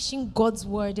cherishing God's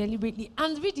word deliberately.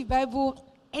 And read the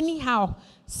Bible anyhow.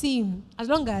 See, as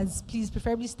long as, please,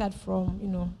 preferably start from,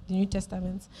 the New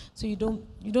Testament. So you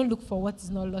don't look for what is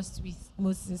not lost with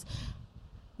Moses.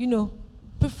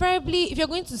 Preferably, if you're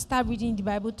going to start reading the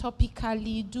Bible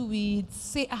topically, do it.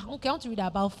 Say, okay, I want to read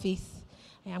about faith.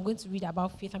 I'm going to read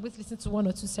about faith. I'm going to listen to 1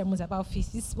 or 2 sermons about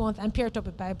faith this month and pair it up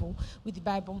with the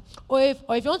Bible. Or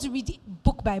if you want to read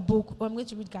book by book, I'm going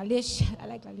to read Galatians. I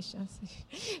like Galatians.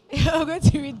 I'm going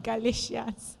to read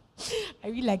Galatians. I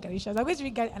really like Galatians. I'm going to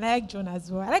read and I like John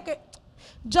as well. I like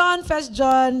John, 1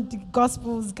 John, the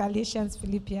Gospels, Galatians,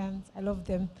 Philippians. I love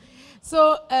them.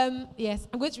 So, yes,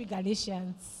 I'm going to read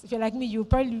Galatians. If you're like me, you'll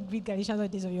probably read Galatians all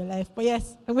days of your life. But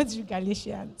yes, I'm going to read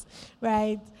Galatians,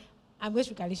 right? I'm going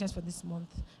to read Galatians for this month,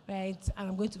 right? And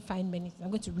I'm going to find many things. I'm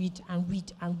going to read and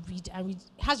read and read and read.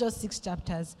 It has just 6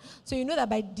 chapters. So you know that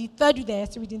by the third week that you're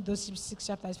still reading those 6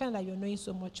 chapters, you find that you're knowing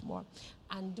so much more.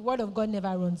 And the word of God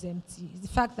never runs empty. It's the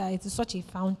fact that it is such a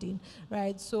fountain,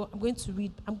 right? So I'm going to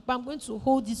read. I'm going to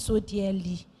hold it so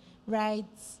dearly, right?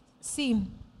 See,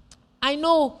 I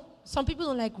know some people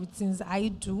don't like routines. I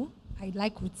do. I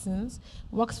like routines.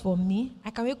 Works for me.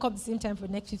 I can wake up the same time for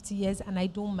the next 50 years and I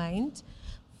don't mind.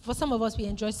 For some of us, we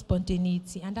enjoy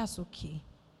spontaneity, and that's okay,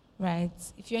 right?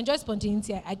 If you enjoy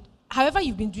spontaneity, however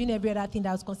you've been doing every other thing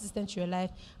that was consistent to your life,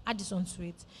 add this onto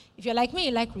it. If you're like me,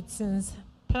 you like routines,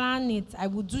 plan it. I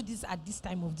would do this at this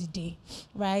time of the day,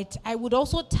 right? I would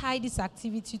also tie this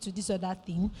activity to this other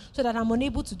thing so that I'm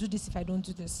unable to do this if I don't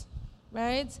do this,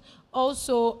 right?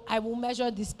 Also, I will measure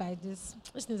this by this.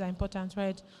 These things are important,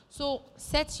 right? So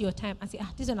set your time and say,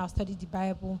 this is when I'll study the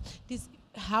Bible. This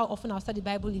how often I'll study the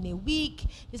Bible in a week.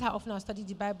 This is how often I'll study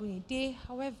the Bible in a day.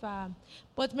 However,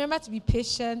 but remember to be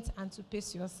patient and to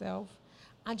pace yourself.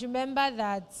 And remember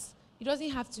that it doesn't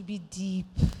have to be deep.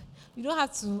 You don't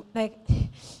have to,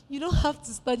 you don't have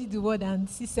to study the word and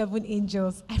see 7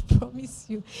 angels. I promise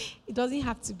you. It doesn't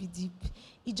have to be deep.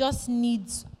 It just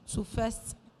needs to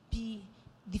first be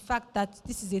the fact that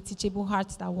this is a teachable heart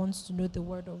that wants to know the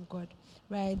word of God,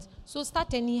 right? So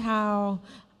start anyhow.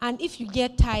 And if you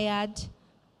get tired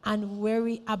and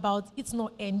worry about it's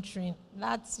not entering,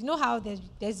 that's, you know how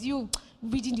there's you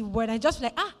reading the word and just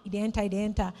feel like, it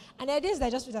enter. And there are days that I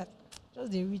just feel that,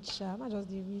 just the read, not just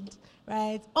the read,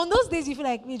 right? On those days you feel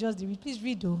like, me just the read. Please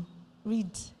read, though.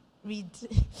 Read.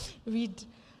 Read.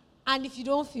 And if you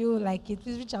don't feel like it,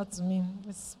 please reach out to me.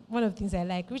 It's one of the things I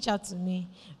like. Reach out to me,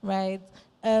 right?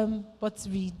 But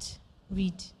read.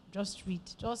 Just read.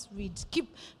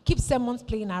 Keep sermons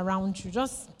playing around you.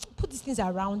 Just put these things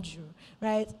around you,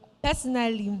 right?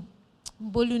 Personally,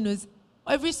 Bolu knows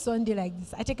every Sunday like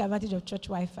this, I take advantage of church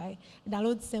Wi-Fi and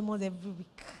download sermons every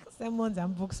week. Sermons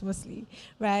and books mostly,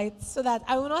 right? So that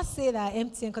I will not say that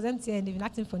MTN, because MTN, they've been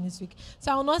acting for this week.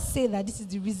 So I will not say that this is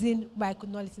the reason why I could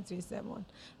not listen to a sermon,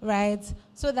 right?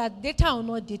 So that data or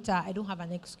not data, I don't have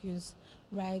an excuse,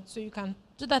 right? So you can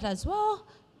do that as well.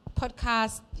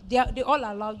 Podcasts, they all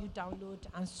allow you download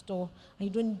and store, and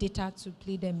you don't need data to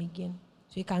play them again.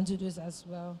 So you can do those as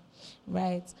well,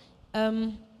 right?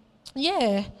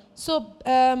 So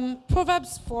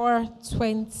Proverbs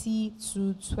 4:20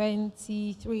 to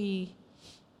 23.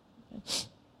 It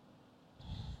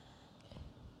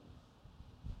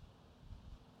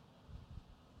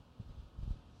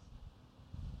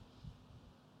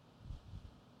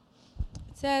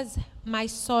says, "My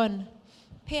son,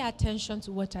 pay attention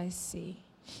to what I say.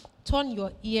 Turn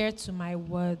your ear to my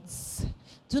words.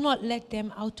 Do not let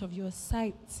them out of your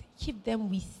sight. Keep them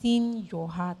within your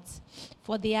heart.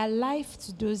 For they are life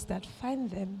to those that find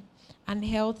them, and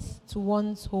health to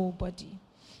one's whole body.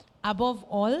 Above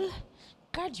all,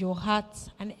 guard your heart,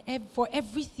 and for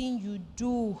everything you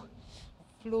do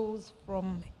flows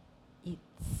from it."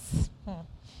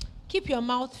 Keep your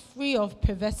mouth free of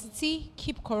perversity.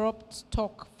 Keep corrupt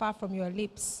talk far from your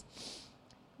lips.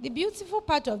 The beautiful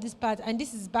part of this part, and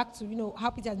this is back to,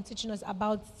 how Peter is teaching us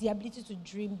about the ability to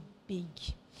dream big,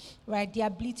 right? The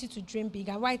ability to dream big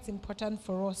and why it's important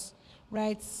for us,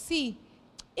 right? See,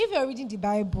 if you're reading the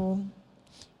Bible,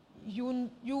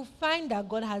 you find that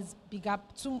God has bigger,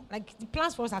 the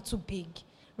plans for us are too big,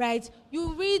 right?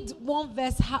 You read one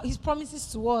verse, how His promises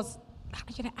to us,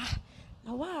 you're like,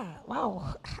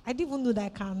 wow, I didn't even know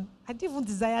that I didn't even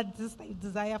desire this that you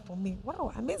desire for me.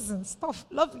 Wow, amazing stuff,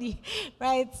 lovely,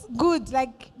 right? Good,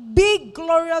 big,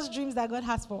 glorious dreams that God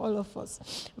has for all of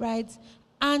us, right?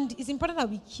 And it's important that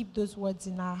we keep those words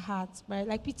in our hearts, right?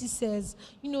 Like P.T. says,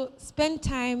 spend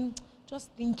time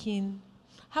just thinking,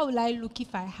 how will I look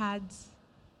if I had?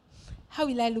 How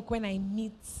will I look when I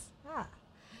meet?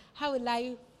 How will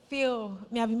I feel?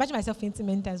 I've imagined myself fainting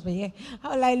many times, but yeah.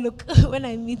 How will I look when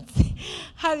I meet?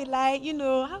 How will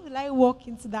I walk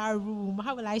into that room?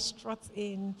 How will I strut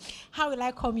in? How will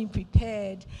I come in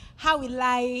prepared? How will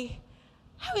I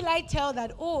tell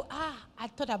that, I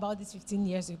thought about this 15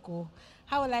 years ago?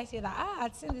 How will I say that,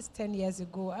 I'd seen this 10 years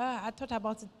ago? I thought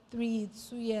about it 2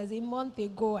 years, a month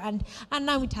ago, and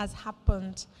now it has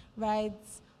happened, right?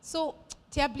 So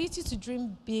the ability to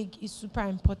dream big is super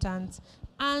important.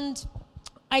 And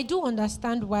I do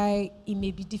understand why it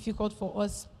may be difficult for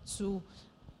us to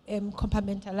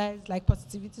compartmentalize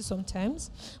positivity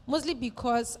sometimes, mostly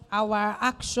because our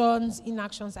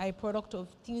inactions are a product of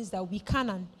things that we can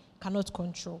and cannot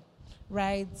control,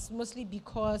 right? Mostly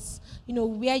because,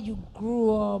 where you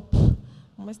grew up,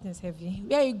 most things heavy.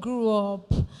 Where you grew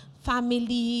up,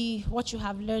 family, what you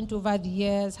have learned over the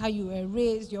years, how you were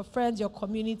raised, your friends, your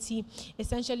community,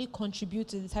 essentially contribute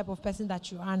to the type of person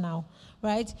that you are now,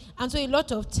 right? And so a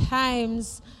lot of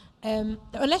times,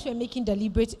 unless we're making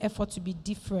deliberate effort to be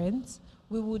different,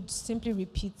 we would simply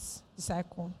repeat the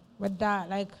cycle. Whether,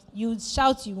 like, you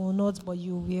shout, you will not, but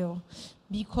you will.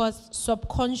 Because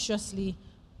subconsciously,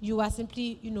 you are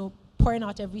simply, pouring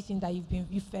out everything that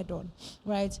you've fed on,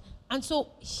 right? And so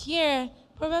here,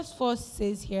 Proverbs 4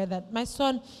 says here that, my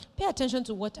son, pay attention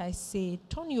to what I say.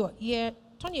 Turn your ear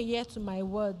to my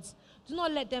words. Do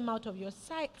not let them out of your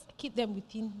sight. Keep them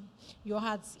within your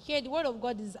hearts. Here, the word of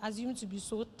God is assumed to be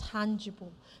so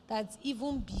tangible that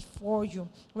even before you,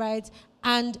 right?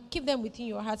 And keep them within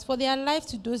your hearts, for they are life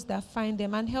to those that find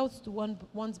them and health to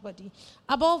one's body.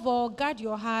 Above all, guard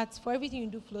your heart, for everything you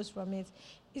do flows from it.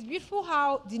 It's beautiful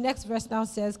how the next verse now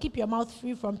says, keep your mouth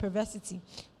free from perversity.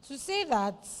 To say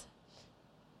that,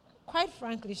 quite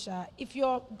frankly, Sha, if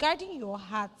you're guarding your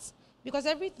heart, because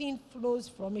everything flows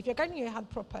from, if you're guarding your heart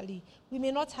properly, we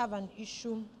may not have an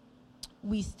issue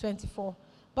with 24.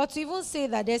 But to even say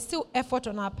that there's still effort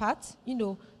on our part,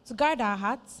 to guard our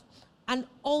hearts and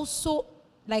also,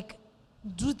 like,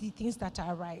 do the things that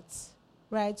are right.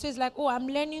 Right? So it's like, I'm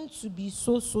learning to be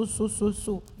so,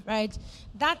 right?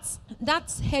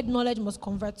 That's head knowledge must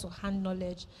convert to hand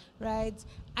knowledge, right?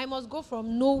 I must go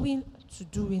from knowing to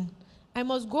doing. I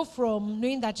must go from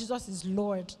knowing that Jesus is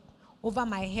Lord over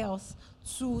my health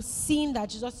to seeing that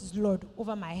Jesus is Lord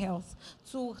over my health,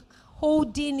 to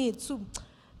holding it, to,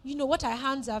 what our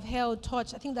hands have held,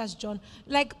 touched. I think that's John.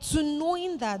 Like, to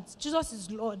knowing that Jesus is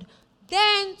Lord,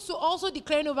 then to also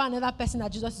declaring over another person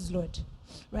that Jesus is Lord.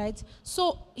 Right?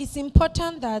 So it's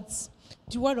important that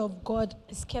the word of God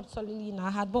is kept solidly in our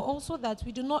heart, but also that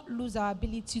we do not lose our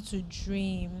ability to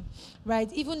dream,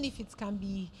 right? Even if it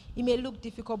may look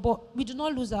difficult, but we do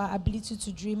not lose our ability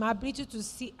to dream, our ability to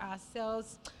see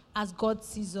ourselves as God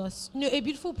sees us. A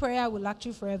beautiful prayer will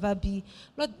actually forever be,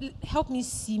 Lord, help me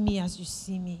see me as you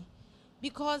see me.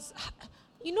 Because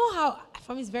how,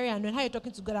 for me, it's very annoying, how you're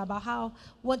talking to God about how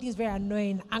one thing is very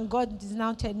annoying, and God is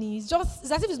now telling you, it's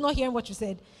as if he's not hearing what you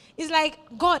said. It's like,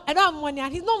 God, I don't have money,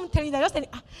 and he's not even telling you that, just telling,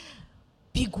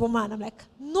 big woman. I'm like,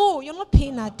 no, you're not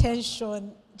paying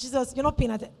attention. Jesus, you're not pay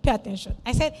attention.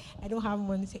 I said, I don't have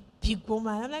money. He said, big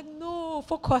woman. I'm like, no,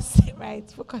 focus, right?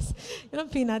 Focus. You're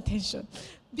not paying attention.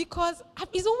 Because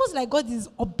it's almost like God is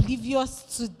oblivious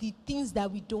to the things that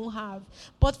we don't have,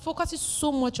 but focuses so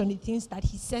much on the things that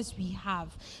he says we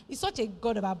have. He's such a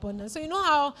God of abundance. So you know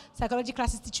how psychology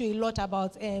classes teach you a lot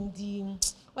about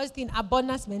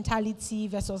abundance mentality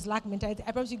versus lack mentality.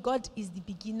 I promise you, God is the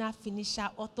beginner, finisher,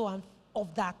 author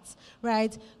of that,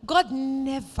 right? God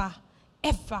never,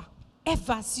 ever,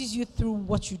 ever sees you through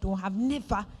what you don't have.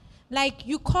 Never. Like,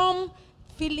 you come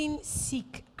feeling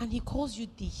sick and he calls you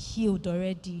the healed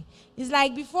already. It's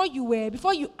like before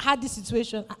you had this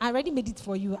situation, I already made it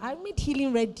for you. I made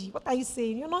healing ready. What are you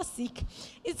saying? You're not sick.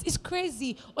 It's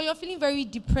crazy. Or you're feeling very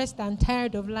depressed and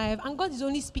tired of life, and God is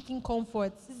only speaking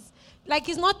comfort. It's like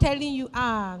he's not telling you,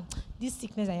 this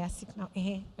sickness, I are sick now.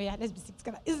 Oh yeah, let's be sick.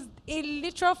 It's a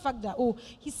literal fact that,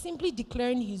 he's simply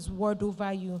declaring his word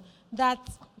over you.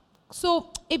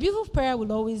 So a beautiful prayer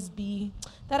will always be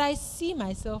that I see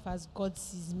myself as God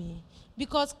sees me.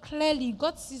 Because clearly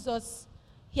God sees us,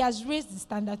 he has raised the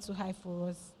standard too high for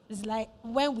us. It's like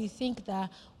when we think that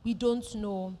we don't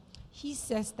know, he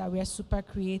says that we are super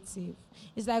creative.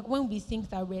 It's like when we think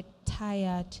that we're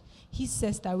tired, he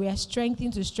says that we are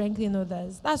strengthening to strengthen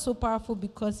others. That's so powerful,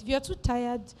 because if you're too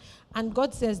tired and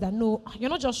God says that, no, you're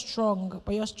not just strong,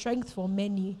 but you're strength for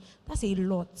many, that's a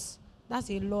lot. That's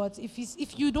a lot.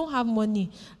 If you don't have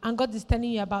money and God is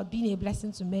telling you about being a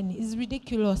blessing to many, it's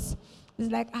ridiculous. It's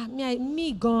like, I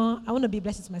want to be a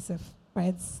blessing to myself,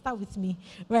 right? Start with me,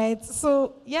 right?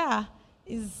 So, yeah,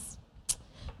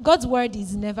 God's word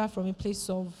is never from a place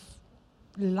of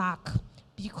lack,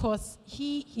 because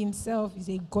he himself is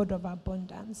a God of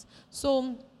abundance.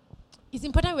 So it's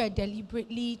important we're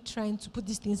deliberately trying to put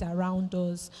these things around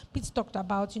us. Pete talked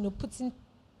about,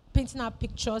 painting out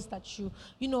pictures that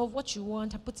of what you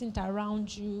want and putting it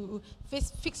around you,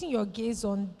 fixing your gaze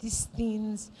on these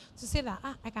things to say that,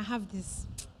 I can have this.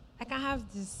 I can have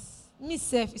this. Me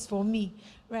self is for me,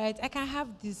 right? I can have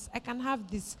this. I can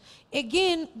have this.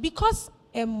 Again, because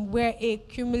we're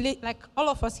like all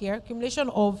of us here, accumulation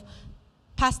of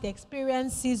past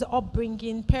experiences,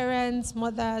 upbringing, parents,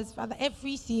 mothers, father,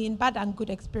 everything, bad and good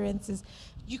experiences,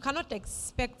 you cannot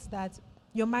expect that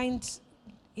your mind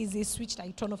is a switch that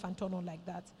you turn off and turn on like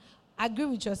that. agree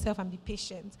with yourself and be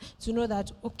patient to know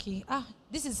that, okay,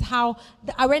 this is how,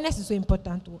 the awareness is so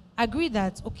important to agree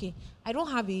that, okay, I don't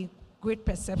have a great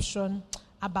perception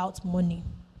about money.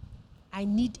 I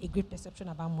need a great perception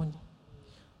about money.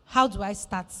 How do I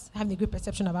start having a great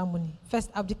perception about money? First,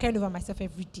 I'll be declaring over myself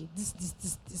every day.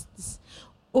 This.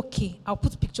 Okay, I'll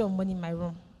put a picture of money in my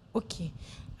room. Okay,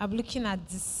 I'm looking at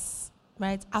this,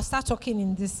 right? I'll start talking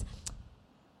in this,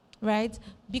 right?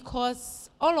 Because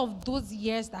all of those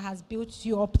years that has built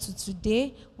you up to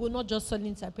today will not just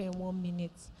suddenly disappear in 1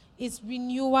 minute. It's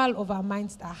renewal of our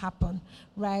minds that happen,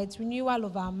 right? Renewal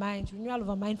of our mind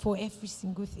for every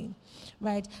single thing,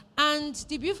 right? And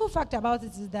the beautiful fact about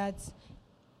it is that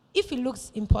if it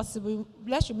looks impossible,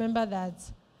 let's remember that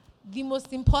the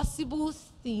most impossible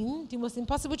thing, the most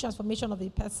impossible transformation of a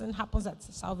person happens at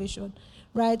salvation,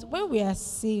 right? When we are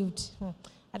saved,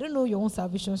 I don't know your own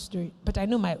salvation story, but I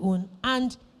know my own.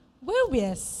 And when we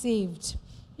are saved,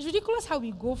 it's ridiculous how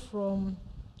we go from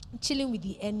chilling with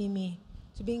the enemy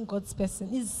to being God's person.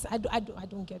 I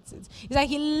don't get it. It's like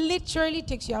he literally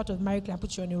takes you out of miracle and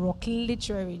puts you on a rock,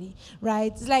 literally,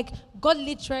 right? It's like God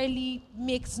literally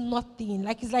makes nothing.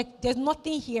 Like it's like there's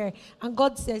nothing here, and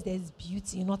God says there's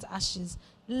beauty, not ashes,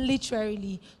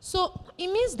 literally. So it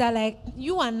means that like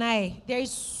you and I, there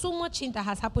is so much change that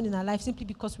has happened in our life simply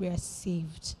because we are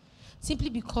saved, simply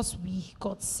because we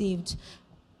got saved.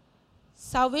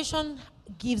 Salvation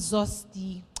gives us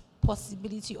the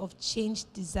possibility of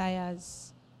changed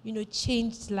desires,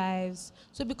 changed lives.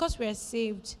 So because we are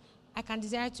saved, I can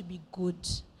desire to be good.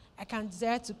 I can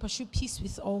desire to pursue peace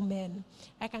with all men.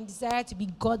 I can desire to be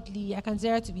godly. I can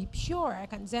desire to be pure. I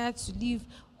can desire to live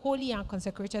holy and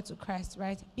consecrated to Christ,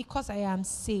 right? Because I am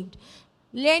saved.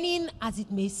 Learning as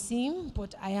it may seem,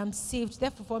 but I am saved.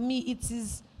 Therefore, for me, it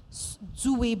is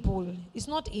doable. It's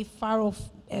not a far off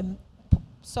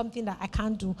something that I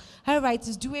can't do. However, it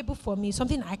is doable for me,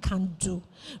 something I can do,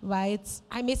 right?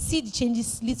 I may see the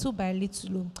changes little by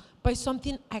little, but it's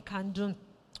something I can do,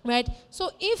 right?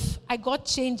 So if I got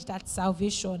changed at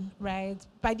salvation, right,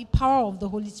 by the power of the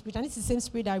Holy Spirit, and it's the same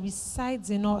Spirit that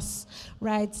resides in us,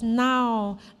 right,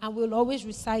 now, and will always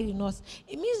reside in us,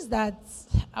 it means that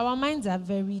our minds are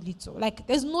very little. Like,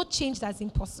 there's no change that's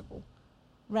impossible,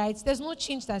 right? There's no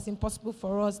change that's impossible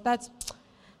for us. That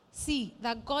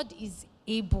God is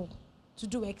able to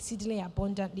do exceedingly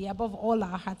abundantly above all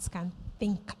our hearts can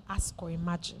think, ask, or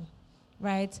imagine,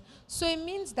 right? So it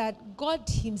means that God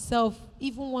himself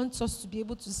even wants us to be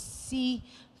able to see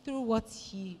through what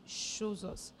he shows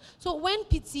us. So when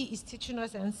PT is teaching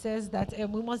us and says that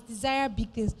we must desire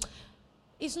big things,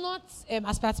 it's not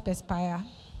aspire to perspire.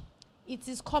 It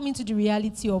is coming to the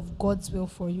reality of God's will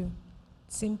for you.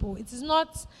 Simple. It is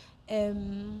not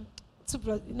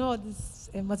these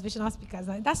motivational speakers,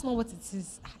 that's not what it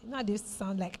is. They used to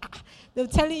sound like, they're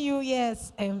telling you,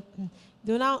 yes,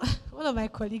 now, one of my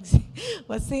colleagues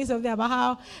was saying something about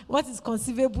how what is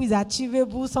conceivable is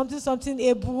achievable, something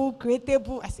able,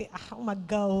 creatable. I say, oh my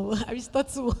God,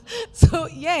 Aristotle. So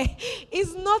yeah,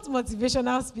 it's not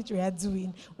motivational speech we are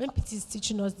doing when PT is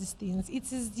teaching us these things.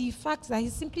 It is the fact that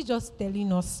he's simply just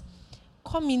telling us,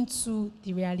 come into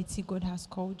the reality God has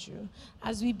called you.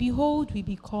 As we behold, we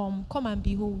become. Come and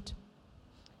behold.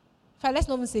 Let's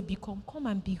not even say become. Come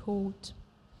and behold.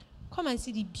 Come and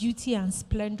see the beauty and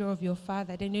splendor of your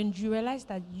Father. Then you realize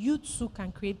that you too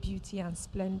can create beauty and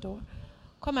splendor.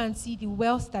 Come and see the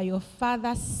wealth that your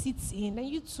Father sits in. And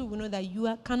you too will know that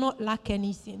you cannot lack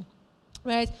anything.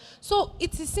 Right? So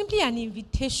it is simply an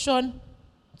invitation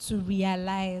to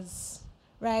realize.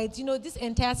 Right? This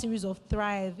entire series of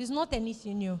Thrive is not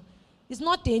anything new. It's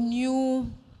not a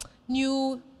new,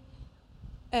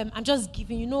 I'm just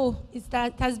giving, it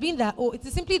has been that, it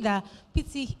is simply that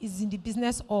PT is in the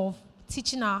business of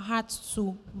teaching our hearts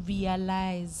to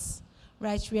realize,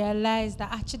 right? Realize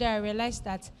that actually I realize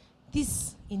that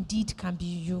this indeed can be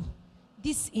you.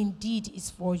 This indeed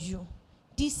is for you.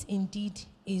 This indeed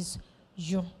is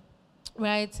you,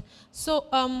 right? So,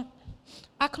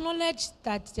 acknowledge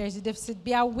that there is a deficit.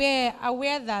 Be aware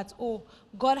that,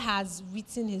 God has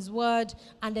written his word,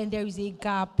 and then there is a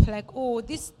gap. Like,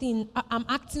 this thing, I'm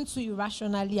acting too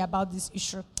irrationally about this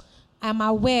issue. I'm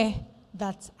aware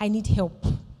that I need help,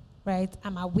 right?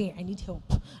 I'm aware I need help.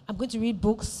 I'm going to read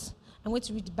books. I'm going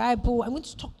to read the Bible. I'm going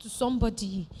to talk to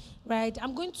somebody, right?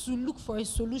 I'm going to look for a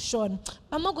solution.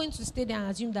 I'm not going to stay there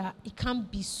and assume that it can't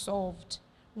be solved,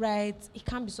 right? It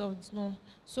can't be solved, no.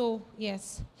 So,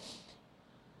 yes,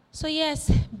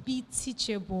 be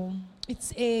teachable.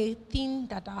 It's a thing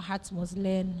that our hearts must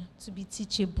learn, to be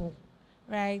teachable,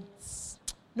 right?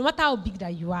 No matter how big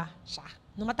that you are,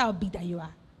 no matter how big that you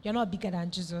are, you're not bigger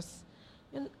than Jesus.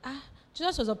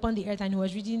 Jesus was upon the earth and he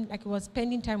was reading, like he was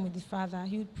spending time with the Father.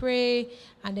 He would pray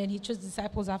and then he chose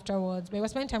disciples afterwards. But he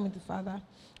was spending time with the Father,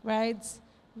 right?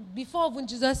 Before even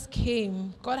Jesus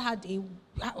came, God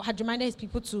had reminded his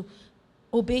people to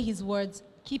obey his words,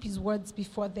 keep his words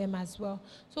before them as well.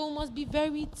 So we must be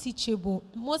very teachable,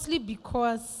 mostly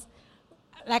because,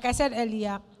 like I said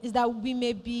earlier, is that we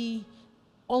may be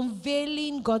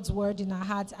unveiling God's word in our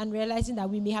hearts and realizing that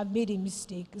we may have made a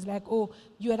mistake. It's like, oh,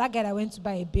 you are that guy that went to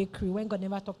buy a bakery when God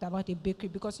never talked about a bakery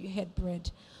because you had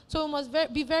bread. So we must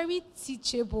be very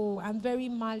teachable and very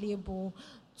malleable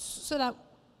so that,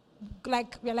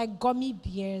 like, we're like gummy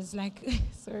bears, like,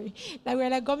 sorry, like we're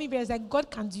like gummy bears, like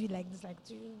God can do it like this, like,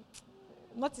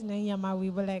 not in a yama way,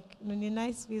 but like in a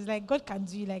nice way. It's like God can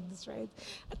do it like this, right?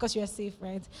 Because you're safe,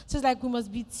 right? So it's like we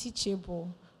must be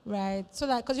teachable. Right, so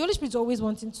that because the Holy Spirit is always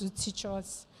wanting to teach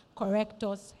us, correct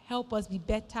us, help us be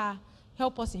better,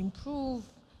 help us improve,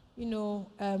 Chidera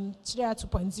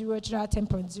 2.0, Chidera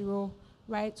 10.0,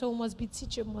 right? So we must be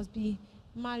teachable, must be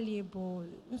malleable.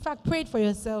 In fact, pray it for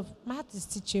yourself. My heart is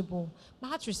teachable. My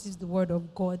heart receives the word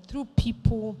of God through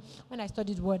people. When I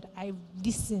study the word, I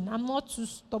listen. I'm not too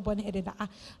stubborn-headed.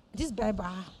 This Bible,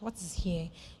 what is here?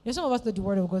 Some of us know the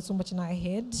word of God so much in our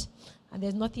head, and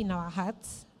there's nothing in our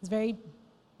hearts. It's very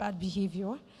bad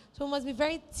behavior. So we must be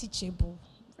very teachable.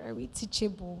 Very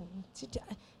teachable.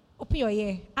 Open your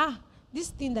ear. This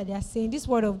thing that they are saying, this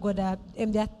word of God,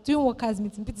 they are doing workers'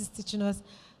 meeting, Peter is teaching us.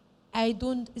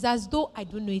 It's as though I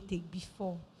don't know it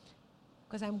before.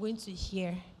 Because I'm going to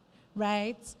hear.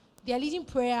 Right? They are leading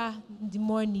prayer in the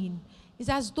morning. It's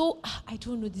as though I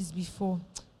don't know this before.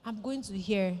 I'm going to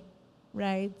hear.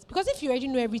 Right? Because if you already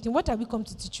know everything, what have we come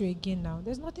to teach you again now?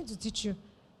 There's nothing to teach you.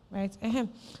 Right?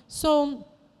 So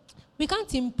we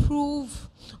can't improve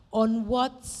on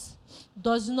what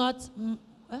does not,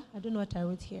 I don't know what I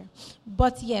wrote here.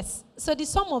 But yes, so the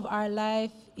sum of our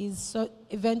life is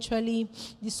eventually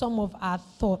the sum of our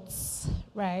thoughts,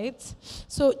 right?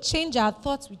 So change our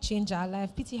thoughts, we change our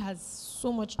life. PT has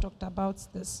so much talked about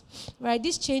this, right?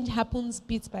 This change happens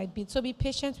bit by bit. So be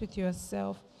patient with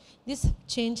yourself. This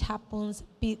change happens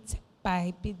bit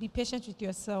by bit. Be patient with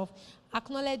yourself.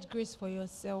 Acknowledge grace for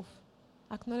yourself.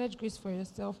 Acknowledge grace for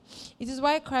yourself. It is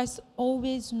why Christ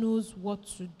always knows what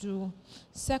to do.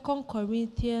 2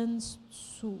 Corinthians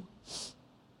 2.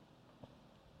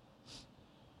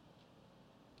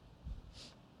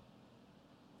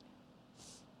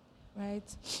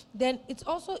 Right? Then it's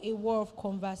also a war of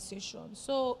conversation.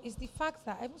 So it's the fact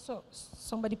that I even saw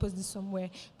somebody post this somewhere,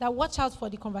 that watch out for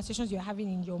the conversations you're having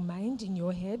in your mind, in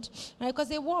your head. Right? Because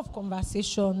a war of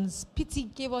conversations.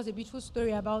 PT gave us a beautiful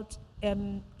story about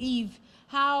Eve,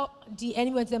 how the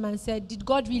enemy went to them and said, did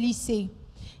God really say?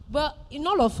 But in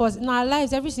all of us, in our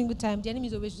lives, every single time, the enemy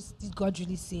is always just, did God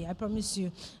really say? I promise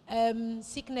you.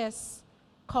 Sickness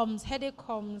comes, headache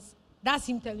comes. That's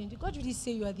him telling you, did God really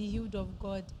say you are the healed of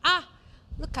God?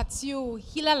 Look at you,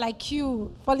 healer like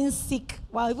you, falling sick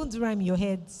while even doing rhyme in your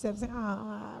head. So I'm saying,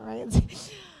 right?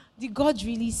 Did God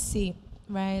really say,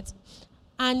 right?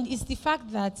 And it's the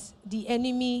fact that the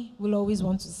enemy will always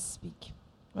want to speak.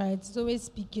 Right? He's always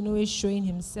speaking, always showing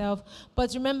himself.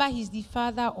 But remember, he's the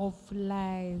father of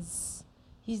lies.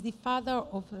 He's the father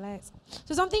of lies.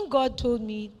 So something God told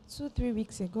me 2-3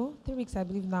 weeks ago, 3 weeks I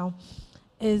believe now,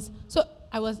 is,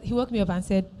 he woke me up and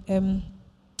said,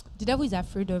 the devil is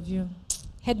afraid of you.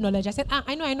 Head knowledge. I said,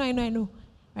 I know.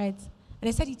 Right? And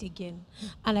I said it again.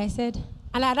 And I said,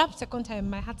 and at that second time,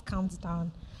 my heart calmed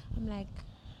down. I'm like,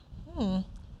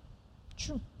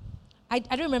 true. I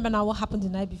don't remember now what happened the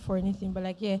night before or anything, but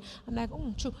like, yeah, I'm like,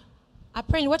 true.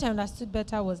 Apparently, what I understood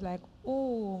better was like,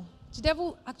 the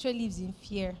devil actually lives in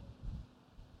fear.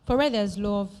 For where there's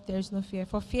love, there's no fear.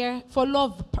 For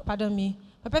love,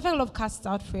 perfect love casts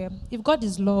out fear. If God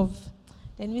is love,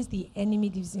 then it means the enemy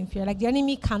lives in fear. Like the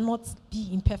enemy cannot be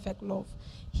in perfect love.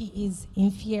 He is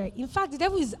in fear. In fact, the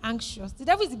devil is anxious. The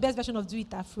devil is the best version of do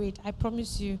it afraid. I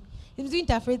promise you. He's been doing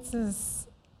it afraid since.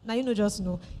 Now you know, just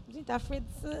know. He's been afraid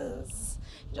since.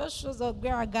 Just shows up,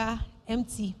 Garaga,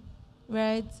 empty,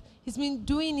 right? He's been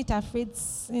doing it afraid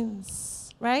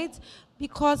since, right?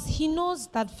 Because he knows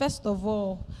that first of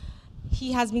all,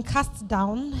 he has been cast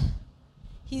down.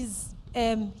 He's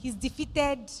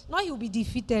defeated. Not he'll be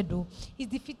defeated though. He's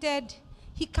defeated.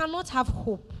 He cannot have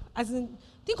hope. As in,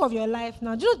 think of your life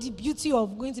now. Do you know the beauty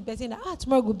of going to bed saying that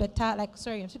tomorrow will be better? Like,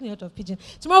 sorry, I'm speaking out of pigeon.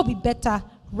 Tomorrow will be better,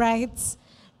 right?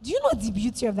 Do you know the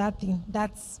beauty of that thing?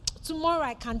 That tomorrow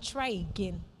I can try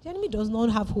again. The enemy does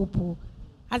not have hope.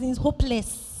 As in, he's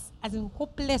hopeless. As in,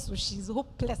 hopeless, or she's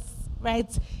hopeless,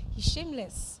 right? He's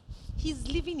shameless. He's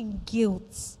living in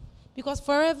guilt. Because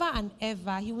forever and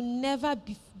ever, he will never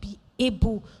be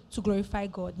able to glorify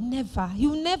God. Never. You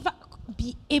will never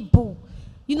be able.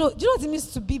 Do you know what it means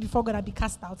to be before God and be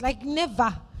cast out? Like,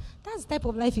 never. That's the type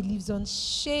of life he lives on.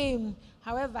 Shame.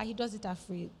 However, he does it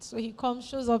afraid. So he comes,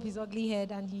 shows up his ugly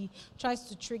head, and he tries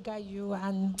to trigger you,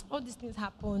 and all these things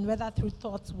happen, whether through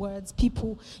thoughts, words,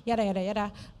 people, yada, yada,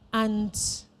 yada. And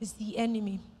it's the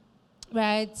enemy,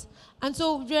 right? And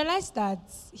so realize that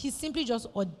he's simply just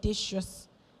audacious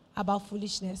about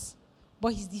foolishness,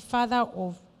 but he's the father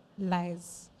of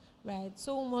lies, right?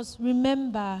 So we must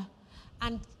remember,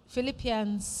 and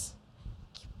Philippians,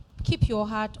 keep your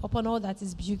heart upon all that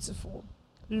is beautiful,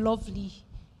 lovely,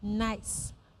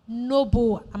 nice,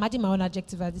 noble. I'm adding my own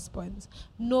adjective at this point.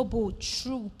 Noble,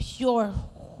 true, pure,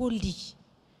 holy.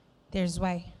 There's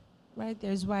why, right?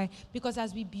 There's why. Because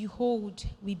as we behold,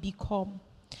 we become,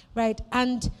 right?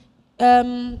 And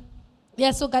so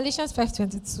Galatians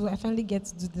 5:22. I finally get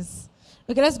to do this.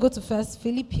 Okay, let's go to first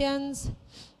Philippians.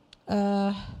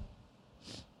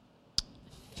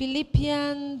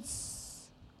 Philippians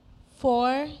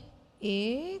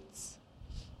 4:8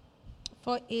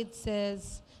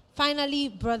 says, finally,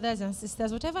 brothers and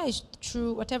sisters, whatever is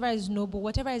true, whatever is noble,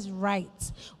 whatever is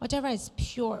right, whatever is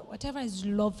pure, whatever is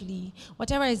lovely,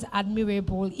 whatever is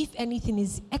admirable, if anything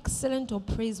is excellent or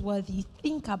praiseworthy,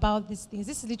 think about these things.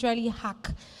 This is literally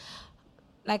hack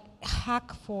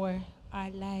for our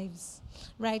lives,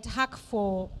 right? Hack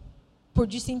for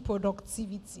producing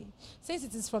productivity. Since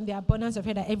it is from the abundance of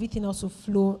head that everything else will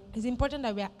flow, it's important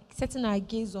that we are setting our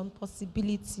gaze on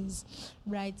possibilities,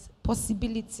 right?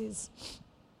 Possibilities.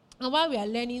 And while we are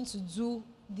learning to do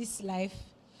this life,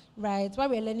 right? While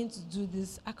we are learning to do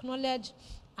this, acknowledge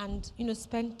and,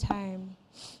 spend time,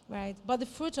 right? But the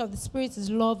fruit of the Spirit is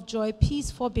love, joy,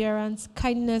 peace, forbearance,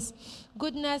 kindness,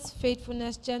 goodness,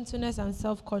 faithfulness, gentleness, and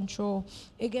self-control.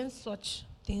 Against such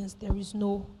things, there is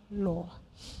no law.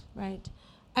 Right.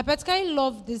 I particularly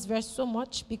love this verse so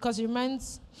much because it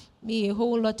reminds me a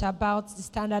whole lot about the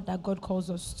standard that God calls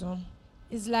us to.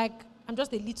 It's like I'm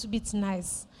just a little bit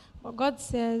nice. But God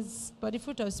says, but the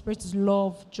fruit of the Spirit is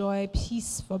love, joy,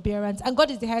 peace, forbearance. And God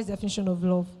is the highest definition of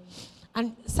love.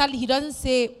 And sadly, he doesn't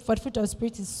say for the fruit of the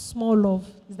Spirit is small love.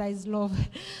 That is love.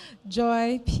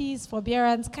 Joy, peace,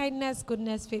 forbearance, kindness,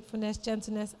 goodness, faithfulness,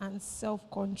 gentleness, and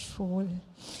self-control.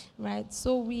 Right?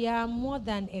 So we are more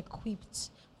than equipped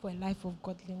for a life of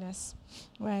godliness,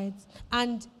 right?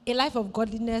 And a life of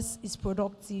godliness is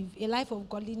productive. A life of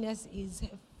godliness is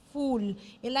full.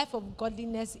 A life of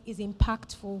godliness is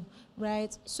impactful,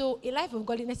 right? So a life of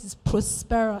godliness is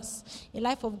prosperous. A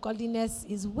life of godliness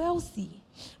is wealthy,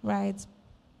 right?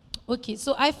 Okay,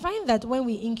 so I find that when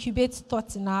we incubate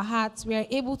thoughts in our hearts, we are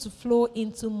able to flow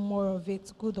into more of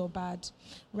it, good or bad,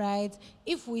 right?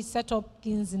 If we set up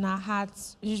things in our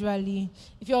hearts, usually,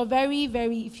 if you're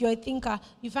if you're a thinker,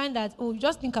 you find that, you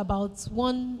just think about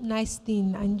one nice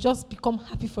thing and just become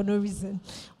happy for no reason.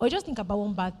 Or you just think about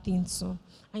one bad thing,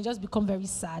 and just become very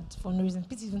sad for no reason.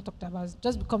 Pete even talked about it.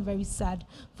 Just become very sad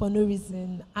for no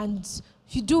reason. And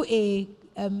if you do a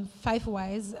 5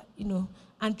 whys,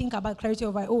 and think about clarity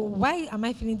of why am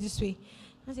I feeling this way?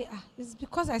 I say, it's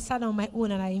because I sat on my own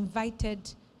and I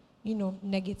invited,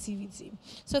 negativity.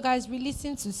 So guys, we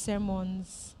listen to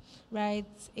sermons, right?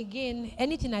 Again,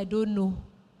 anything I don't know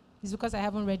is because I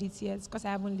haven't read it yet. It's because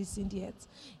I haven't listened yet.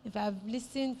 If I've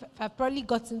listened, if I've probably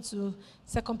gotten to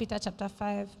 2 Peter chapter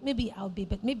 5, maybe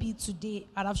but maybe today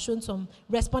I'd have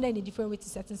responded in a different way to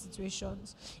certain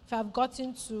situations. If I've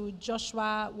gotten to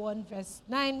Joshua 1 verse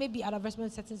 9, maybe I'd have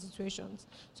responded to certain situations.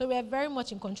 So we are very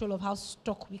much in control of how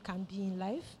stuck we can be in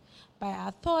life. By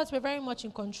our thoughts, we're very much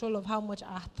in control of how much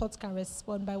our thoughts can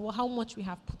respond by how much we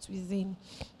have put within,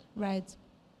 right?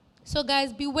 So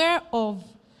guys, beware of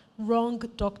wrong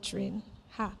doctrine.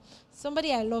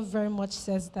 Somebody I love very much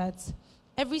says that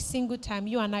every single time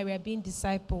you and I were being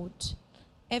discipled,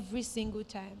 every single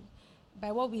time,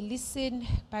 by what we listen,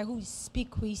 by who we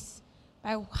speak with,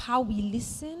 by how we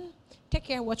listen, take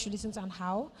care of what you listen to and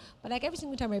how, but like every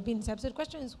single time we're being discipled, so the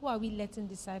question is, who are we letting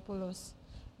disciple us?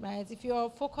 Right? If you're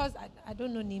focused, I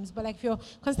don't know names, but like if you're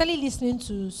constantly listening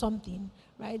to something,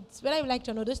 right, whether you like to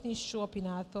or not, those things show up in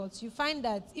our thoughts. You find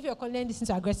that if you're constantly listening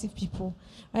to aggressive people,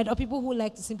 right, or people who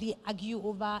like to simply argue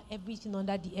over everything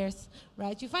under the earth,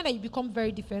 right, you find that you become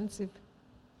very defensive.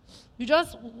 You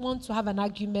just want to have an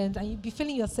argument and you be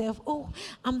feeling yourself,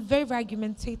 I'm very, very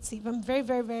argumentative. I'm very,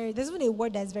 very, very, there's even a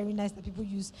word that's very nice that people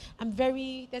use.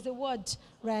 There's a word,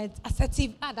 right,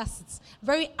 assertive. That's it.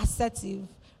 Very assertive,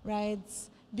 right?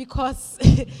 Because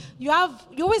you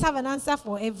always have an answer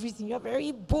for everything. You're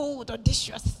very bold,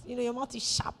 audacious. Your mouth is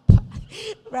sharp,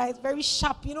 right? Very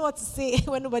sharp. You know what to say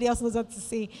when nobody else knows what to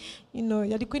say.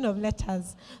 You're the queen of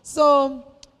letters. So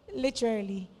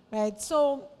Literally, right?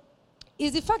 So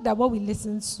it's the fact that what we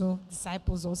listen to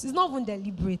disciples us. It's not even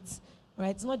deliberate,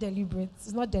 right? It's not deliberate.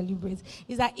 It's not deliberate.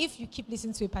 It's that if you keep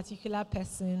listening to a particular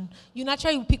person, you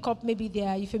naturally pick up maybe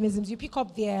their euphemisms. You pick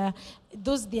up their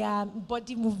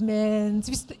body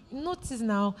movements. Notice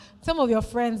now, some of your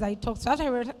friends that you talk to, after I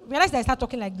realize that I start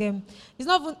talking like them, it's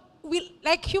not even, we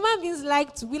like human beings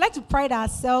we like to pride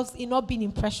ourselves in not being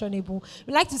impressionable.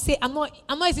 We like to say, I'm not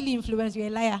easily influenced. You're a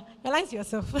liar. You're lying to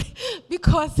yourself.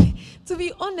 Because to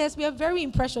be honest, we are very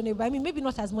impressionable. I mean, maybe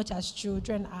not as much as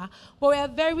children are, but we are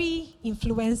very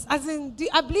influenced. As in,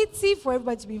 the ability for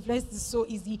everybody to be influenced is so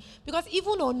easy. Because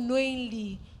even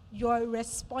unknowingly, you're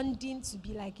responding to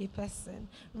be like a person,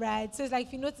 right? So it's like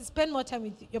if you notice, spend more time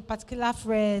with your particular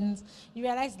friends, you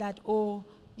realize that,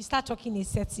 you start talking a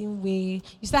certain way.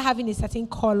 You start having a certain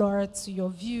color to your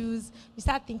views. You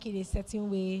start thinking a certain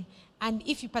way. And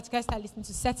if you particularly start listening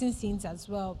to certain things as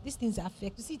well, these things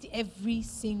affect. You see it every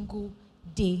single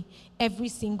day. Every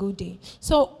single day.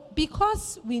 So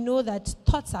because we know that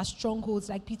thoughts are strongholds,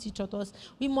 like PT taught us,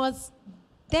 we must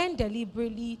then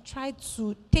deliberately try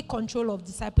to take control of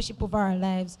discipleship over our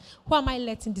lives. Who am I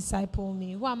letting disciple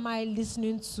me? Who am I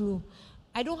listening to?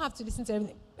 I don't have to listen to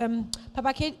everything.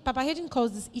 Papa Hayden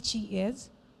calls this itchy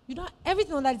ears.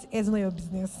 Everything on that is ears, not your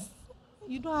business.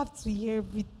 You don't have to hear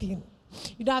everything.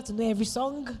 You don't have to know every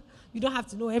song. You don't have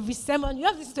to know every sermon. You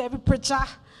don't have to listen to every preacher.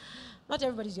 Not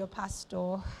everybody's your pastor.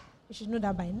 You should know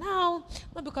that by now.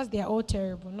 Not because they are all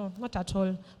terrible. No, not at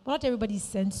all. But not everybody is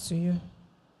sent to you.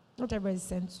 Not everybody is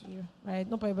sent to you, right?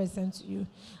 Not everybody is sent to you.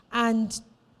 And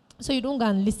so you don't go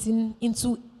and listen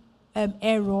into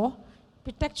error.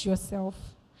 Protect yourself.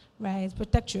 Right,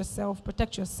 protect yourself,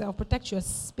 protect your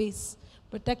space,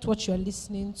 protect what you're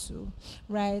listening to,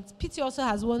 right? PT also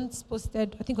has once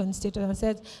posted, I think on status, and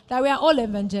said that we are all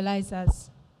evangelizers,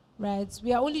 right?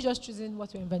 We are only just choosing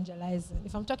what we're evangelizing.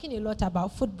 If I'm talking a lot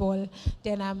about football,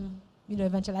 then I'm,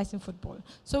 evangelizing football.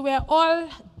 So we're all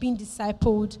being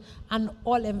discipled and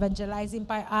all evangelizing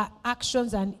by our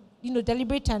actions and,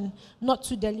 deliberate and not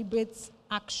too deliberate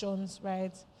actions,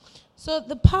 right? So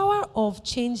the power of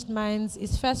changed minds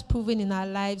is first proven in our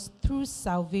lives through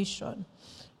salvation,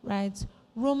 right?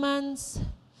 Romans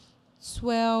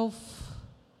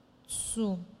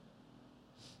 12:2.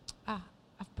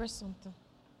 I've pressed something.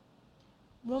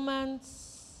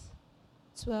 Romans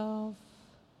 12.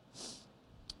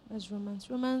 Where's Romans?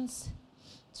 Romans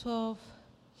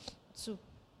 12:2.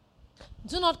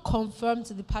 Do not conform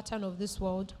to the pattern of this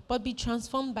world, but be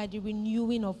transformed by the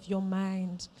renewing of your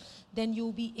mind. Then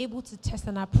you'll be able to test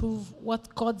and approve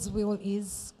what God's will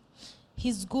is,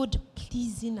 his good,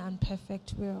 pleasing, and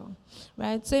perfect will.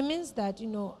 Right? So it means that,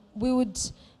 we would,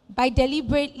 by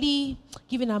deliberately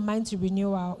giving our mind to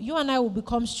renewal, you and I will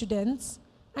become students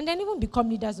and then even become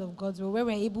leaders of God's will, where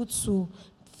we're able to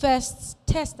first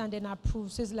test and then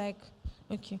approve. So it's like,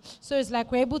 okay. So it's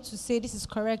like we're able to say this is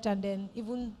correct and then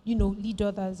even, lead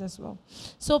others as well.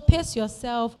 So pace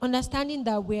yourself, understanding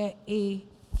that we're a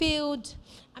field,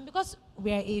 and because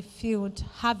we're a field,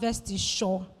 harvest is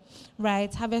sure,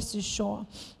 right? Harvest is sure.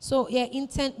 So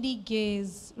intently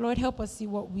gaze. Lord, help us see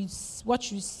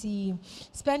what you see.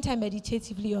 Spend time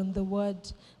meditatively on the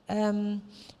word.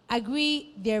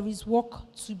 Agree there is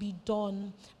work to be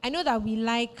done. I know that we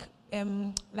like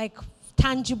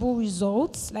tangible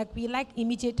results, like we like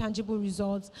immediate tangible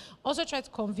results. Also try to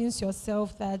convince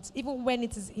yourself that even when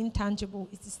it is intangible,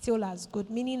 it is still as good,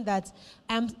 meaning that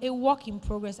I'm a work in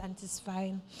progress and it is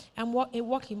fine. I'm a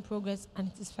work in progress and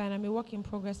it is fine. I'm a work in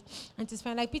progress and it is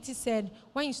fine. Like Peter said,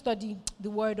 when you study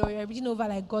the word or you're reading over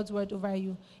like God's word over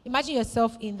you, imagine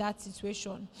yourself in that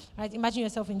situation, right? Imagine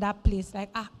yourself in that place,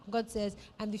 like, God says,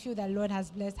 I'm the field that the Lord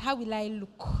has blessed. How will I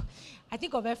look? I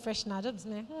think of air freshener, just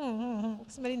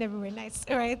smelling everywhere nice,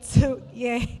 right? So,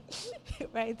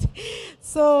 right.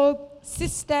 So,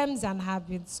 systems and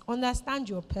habits. Understand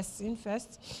your person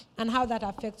first and how that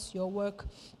affects your work.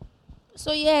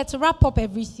 So, to wrap up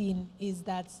everything is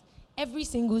that every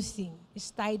single thing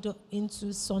is tied up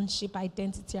into sonship,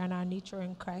 identity, and our nature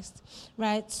in Christ,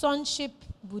 right? Sonship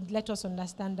would let us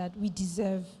understand that we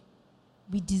deserve.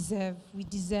 I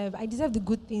deserve the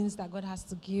good things that God has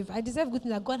to give. I deserve good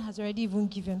things that God has already even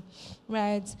given,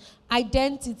 right?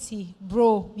 Identity,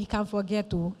 bro, we can forget,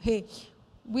 Hey,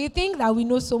 we think that we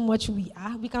know so much we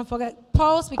can forget.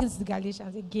 Paul speaking to the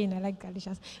Galatians, again, I like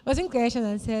Galatians. He was in Galatians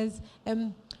and says,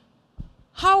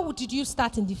 how did you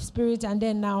start in the spirit and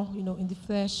then now, in the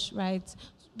flesh, right?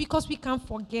 Because we can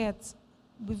forget.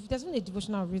 There's been a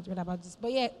devotional read about this,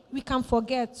 but we can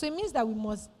forget. So it means that we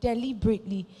must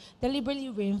deliberately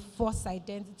reinforce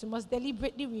identity. We must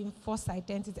deliberately reinforce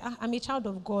identity. I'm a child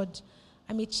of God.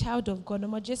 I'm a child of God.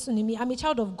 I'm a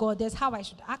child of God. There's how I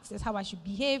should act. There's how I should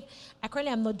behave. I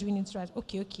currently am not doing it right.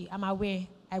 Okay. I'm aware.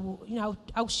 I will,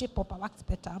 I'll shape up. I'll act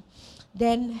better.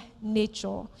 Then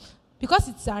nature. Because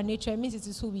it's our nature, it means it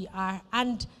is who we are.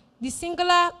 And the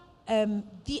singular,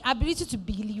 the ability to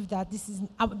believe that this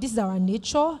is our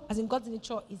nature, as in God's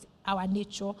nature is our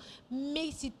nature,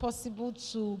 makes it possible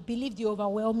to believe the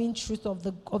overwhelming truth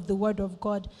of the word of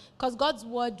God. Because God's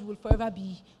word will forever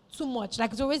be too much.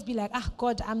 Like, it's always be like,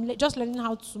 God, I'm just learning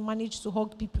how to manage to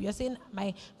hug people. You're saying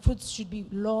my fruits should be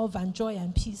love and joy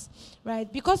and peace,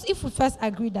 right? Because if we first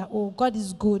agree that, God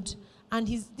is good and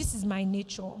this is my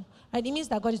nature, right? It means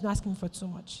that God is not asking for too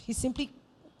much. He's simply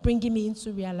bringing me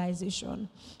into realization,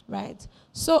 right?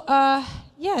 So,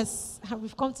 yes,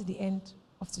 we've come to the end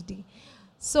of today.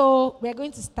 So we're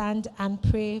going to stand and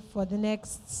pray for the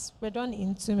next, we're done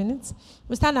in 2 minutes.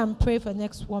 We'll stand and pray for the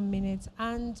next 1 minute.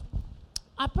 And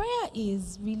our prayer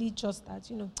is really just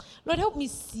that, Lord, help me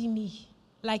see me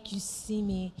like you see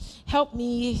me. Help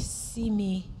me see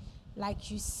me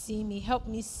like you see me. Help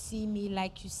me see me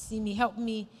like you see me. Help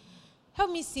me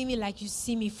see me like you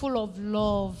see me, full of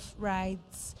love, right?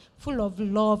 Full of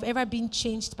love, ever being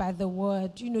changed by the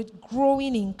word,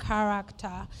 growing in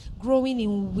character, growing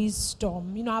in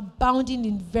wisdom, abounding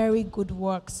in very good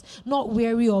works, not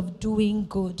weary of doing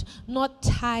good, not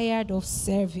tired of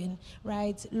serving,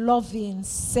 right? Loving,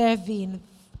 serving,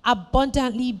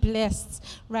 abundantly blessed,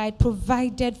 right?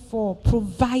 Providing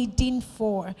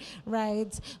for,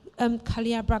 right?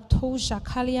 Kalia Braktoja,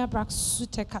 Kalia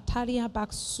Braksute, Katalia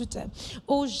Baksute,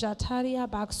 Ojataria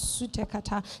Baksute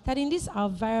Kata. That in this our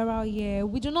viral year,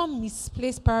 we do not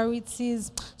misplace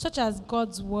priorities such as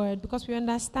God's word, because we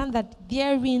understand that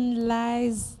therein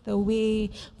lies the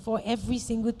way for every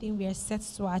single thing we are set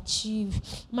to achieve.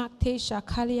 Maktesha,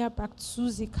 Kalia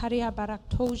Braktuzi, Karia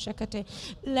Baraktoja Kate,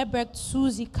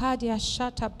 Lebraktuzi, Kadia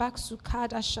Shata,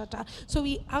 Baksukada Shata. So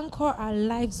we anchor our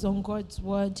lives on God's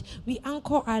word. We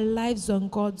anchor our lives on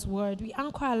God's word. We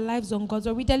anchor our lives on God's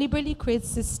word. We deliberately create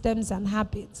systems and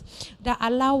habits that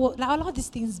allow these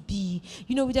things be.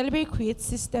 We deliberately create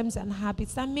systems and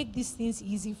habits that make these things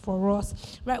easy for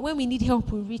us. Right? When we need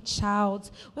help, we reach out.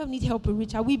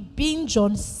 We binge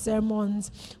on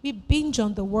sermons. We binge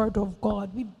on the word of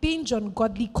God. We binge on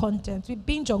godly content. We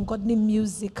binge on godly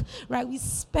music. Right? We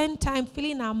spend time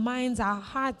filling our minds, our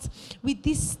hearts with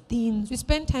these things. We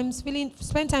spend time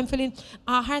filling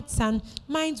our hearts and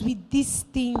minds with these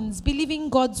things, believing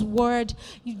God's word,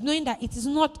 knowing that it's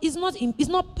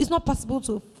not possible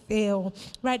to fail,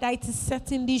 right? That it is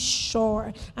certainly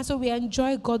sure. And so we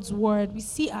enjoy God's word. We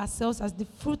see ourselves as the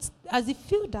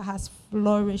field that has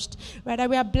flourished, right? That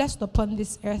we are blessed upon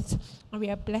this earth and we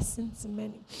are blessing to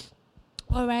many.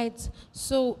 All right.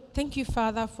 So thank you,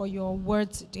 Father, for your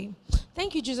word today.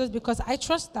 Thank you, Jesus, because I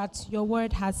trust that your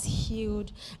word has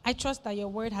healed. I trust that your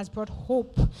word has brought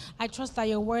hope. I trust that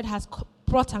your word has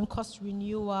brought and caused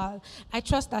renewal. I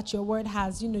trust that your word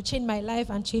has, changed my life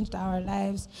and changed our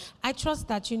lives. I trust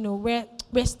that,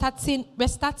 we're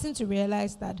starting to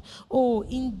realize that,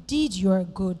 indeed you are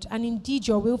good, and indeed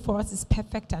your will for us is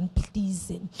perfect and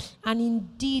pleasing, and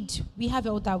indeed we have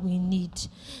all that we need.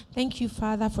 Thank you,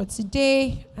 Father, for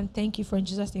today, and thank you for in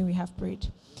Jesus' name we have prayed.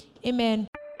 Amen.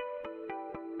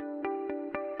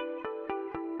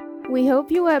 We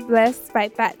hope you were blessed by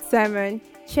that sermon.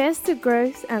 Cheers to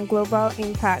growth and global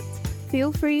impact.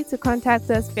 Feel free to contact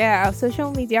us via our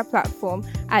social media platform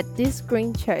at This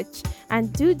Green Church,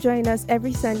 and do join us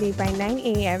every Sunday by 9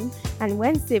 a.m. and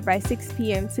Wednesday by 6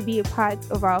 p.m. to be a part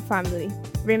of our family.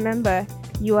 Remember,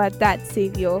 you are that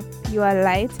Savior. You are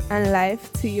light and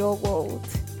life to your world.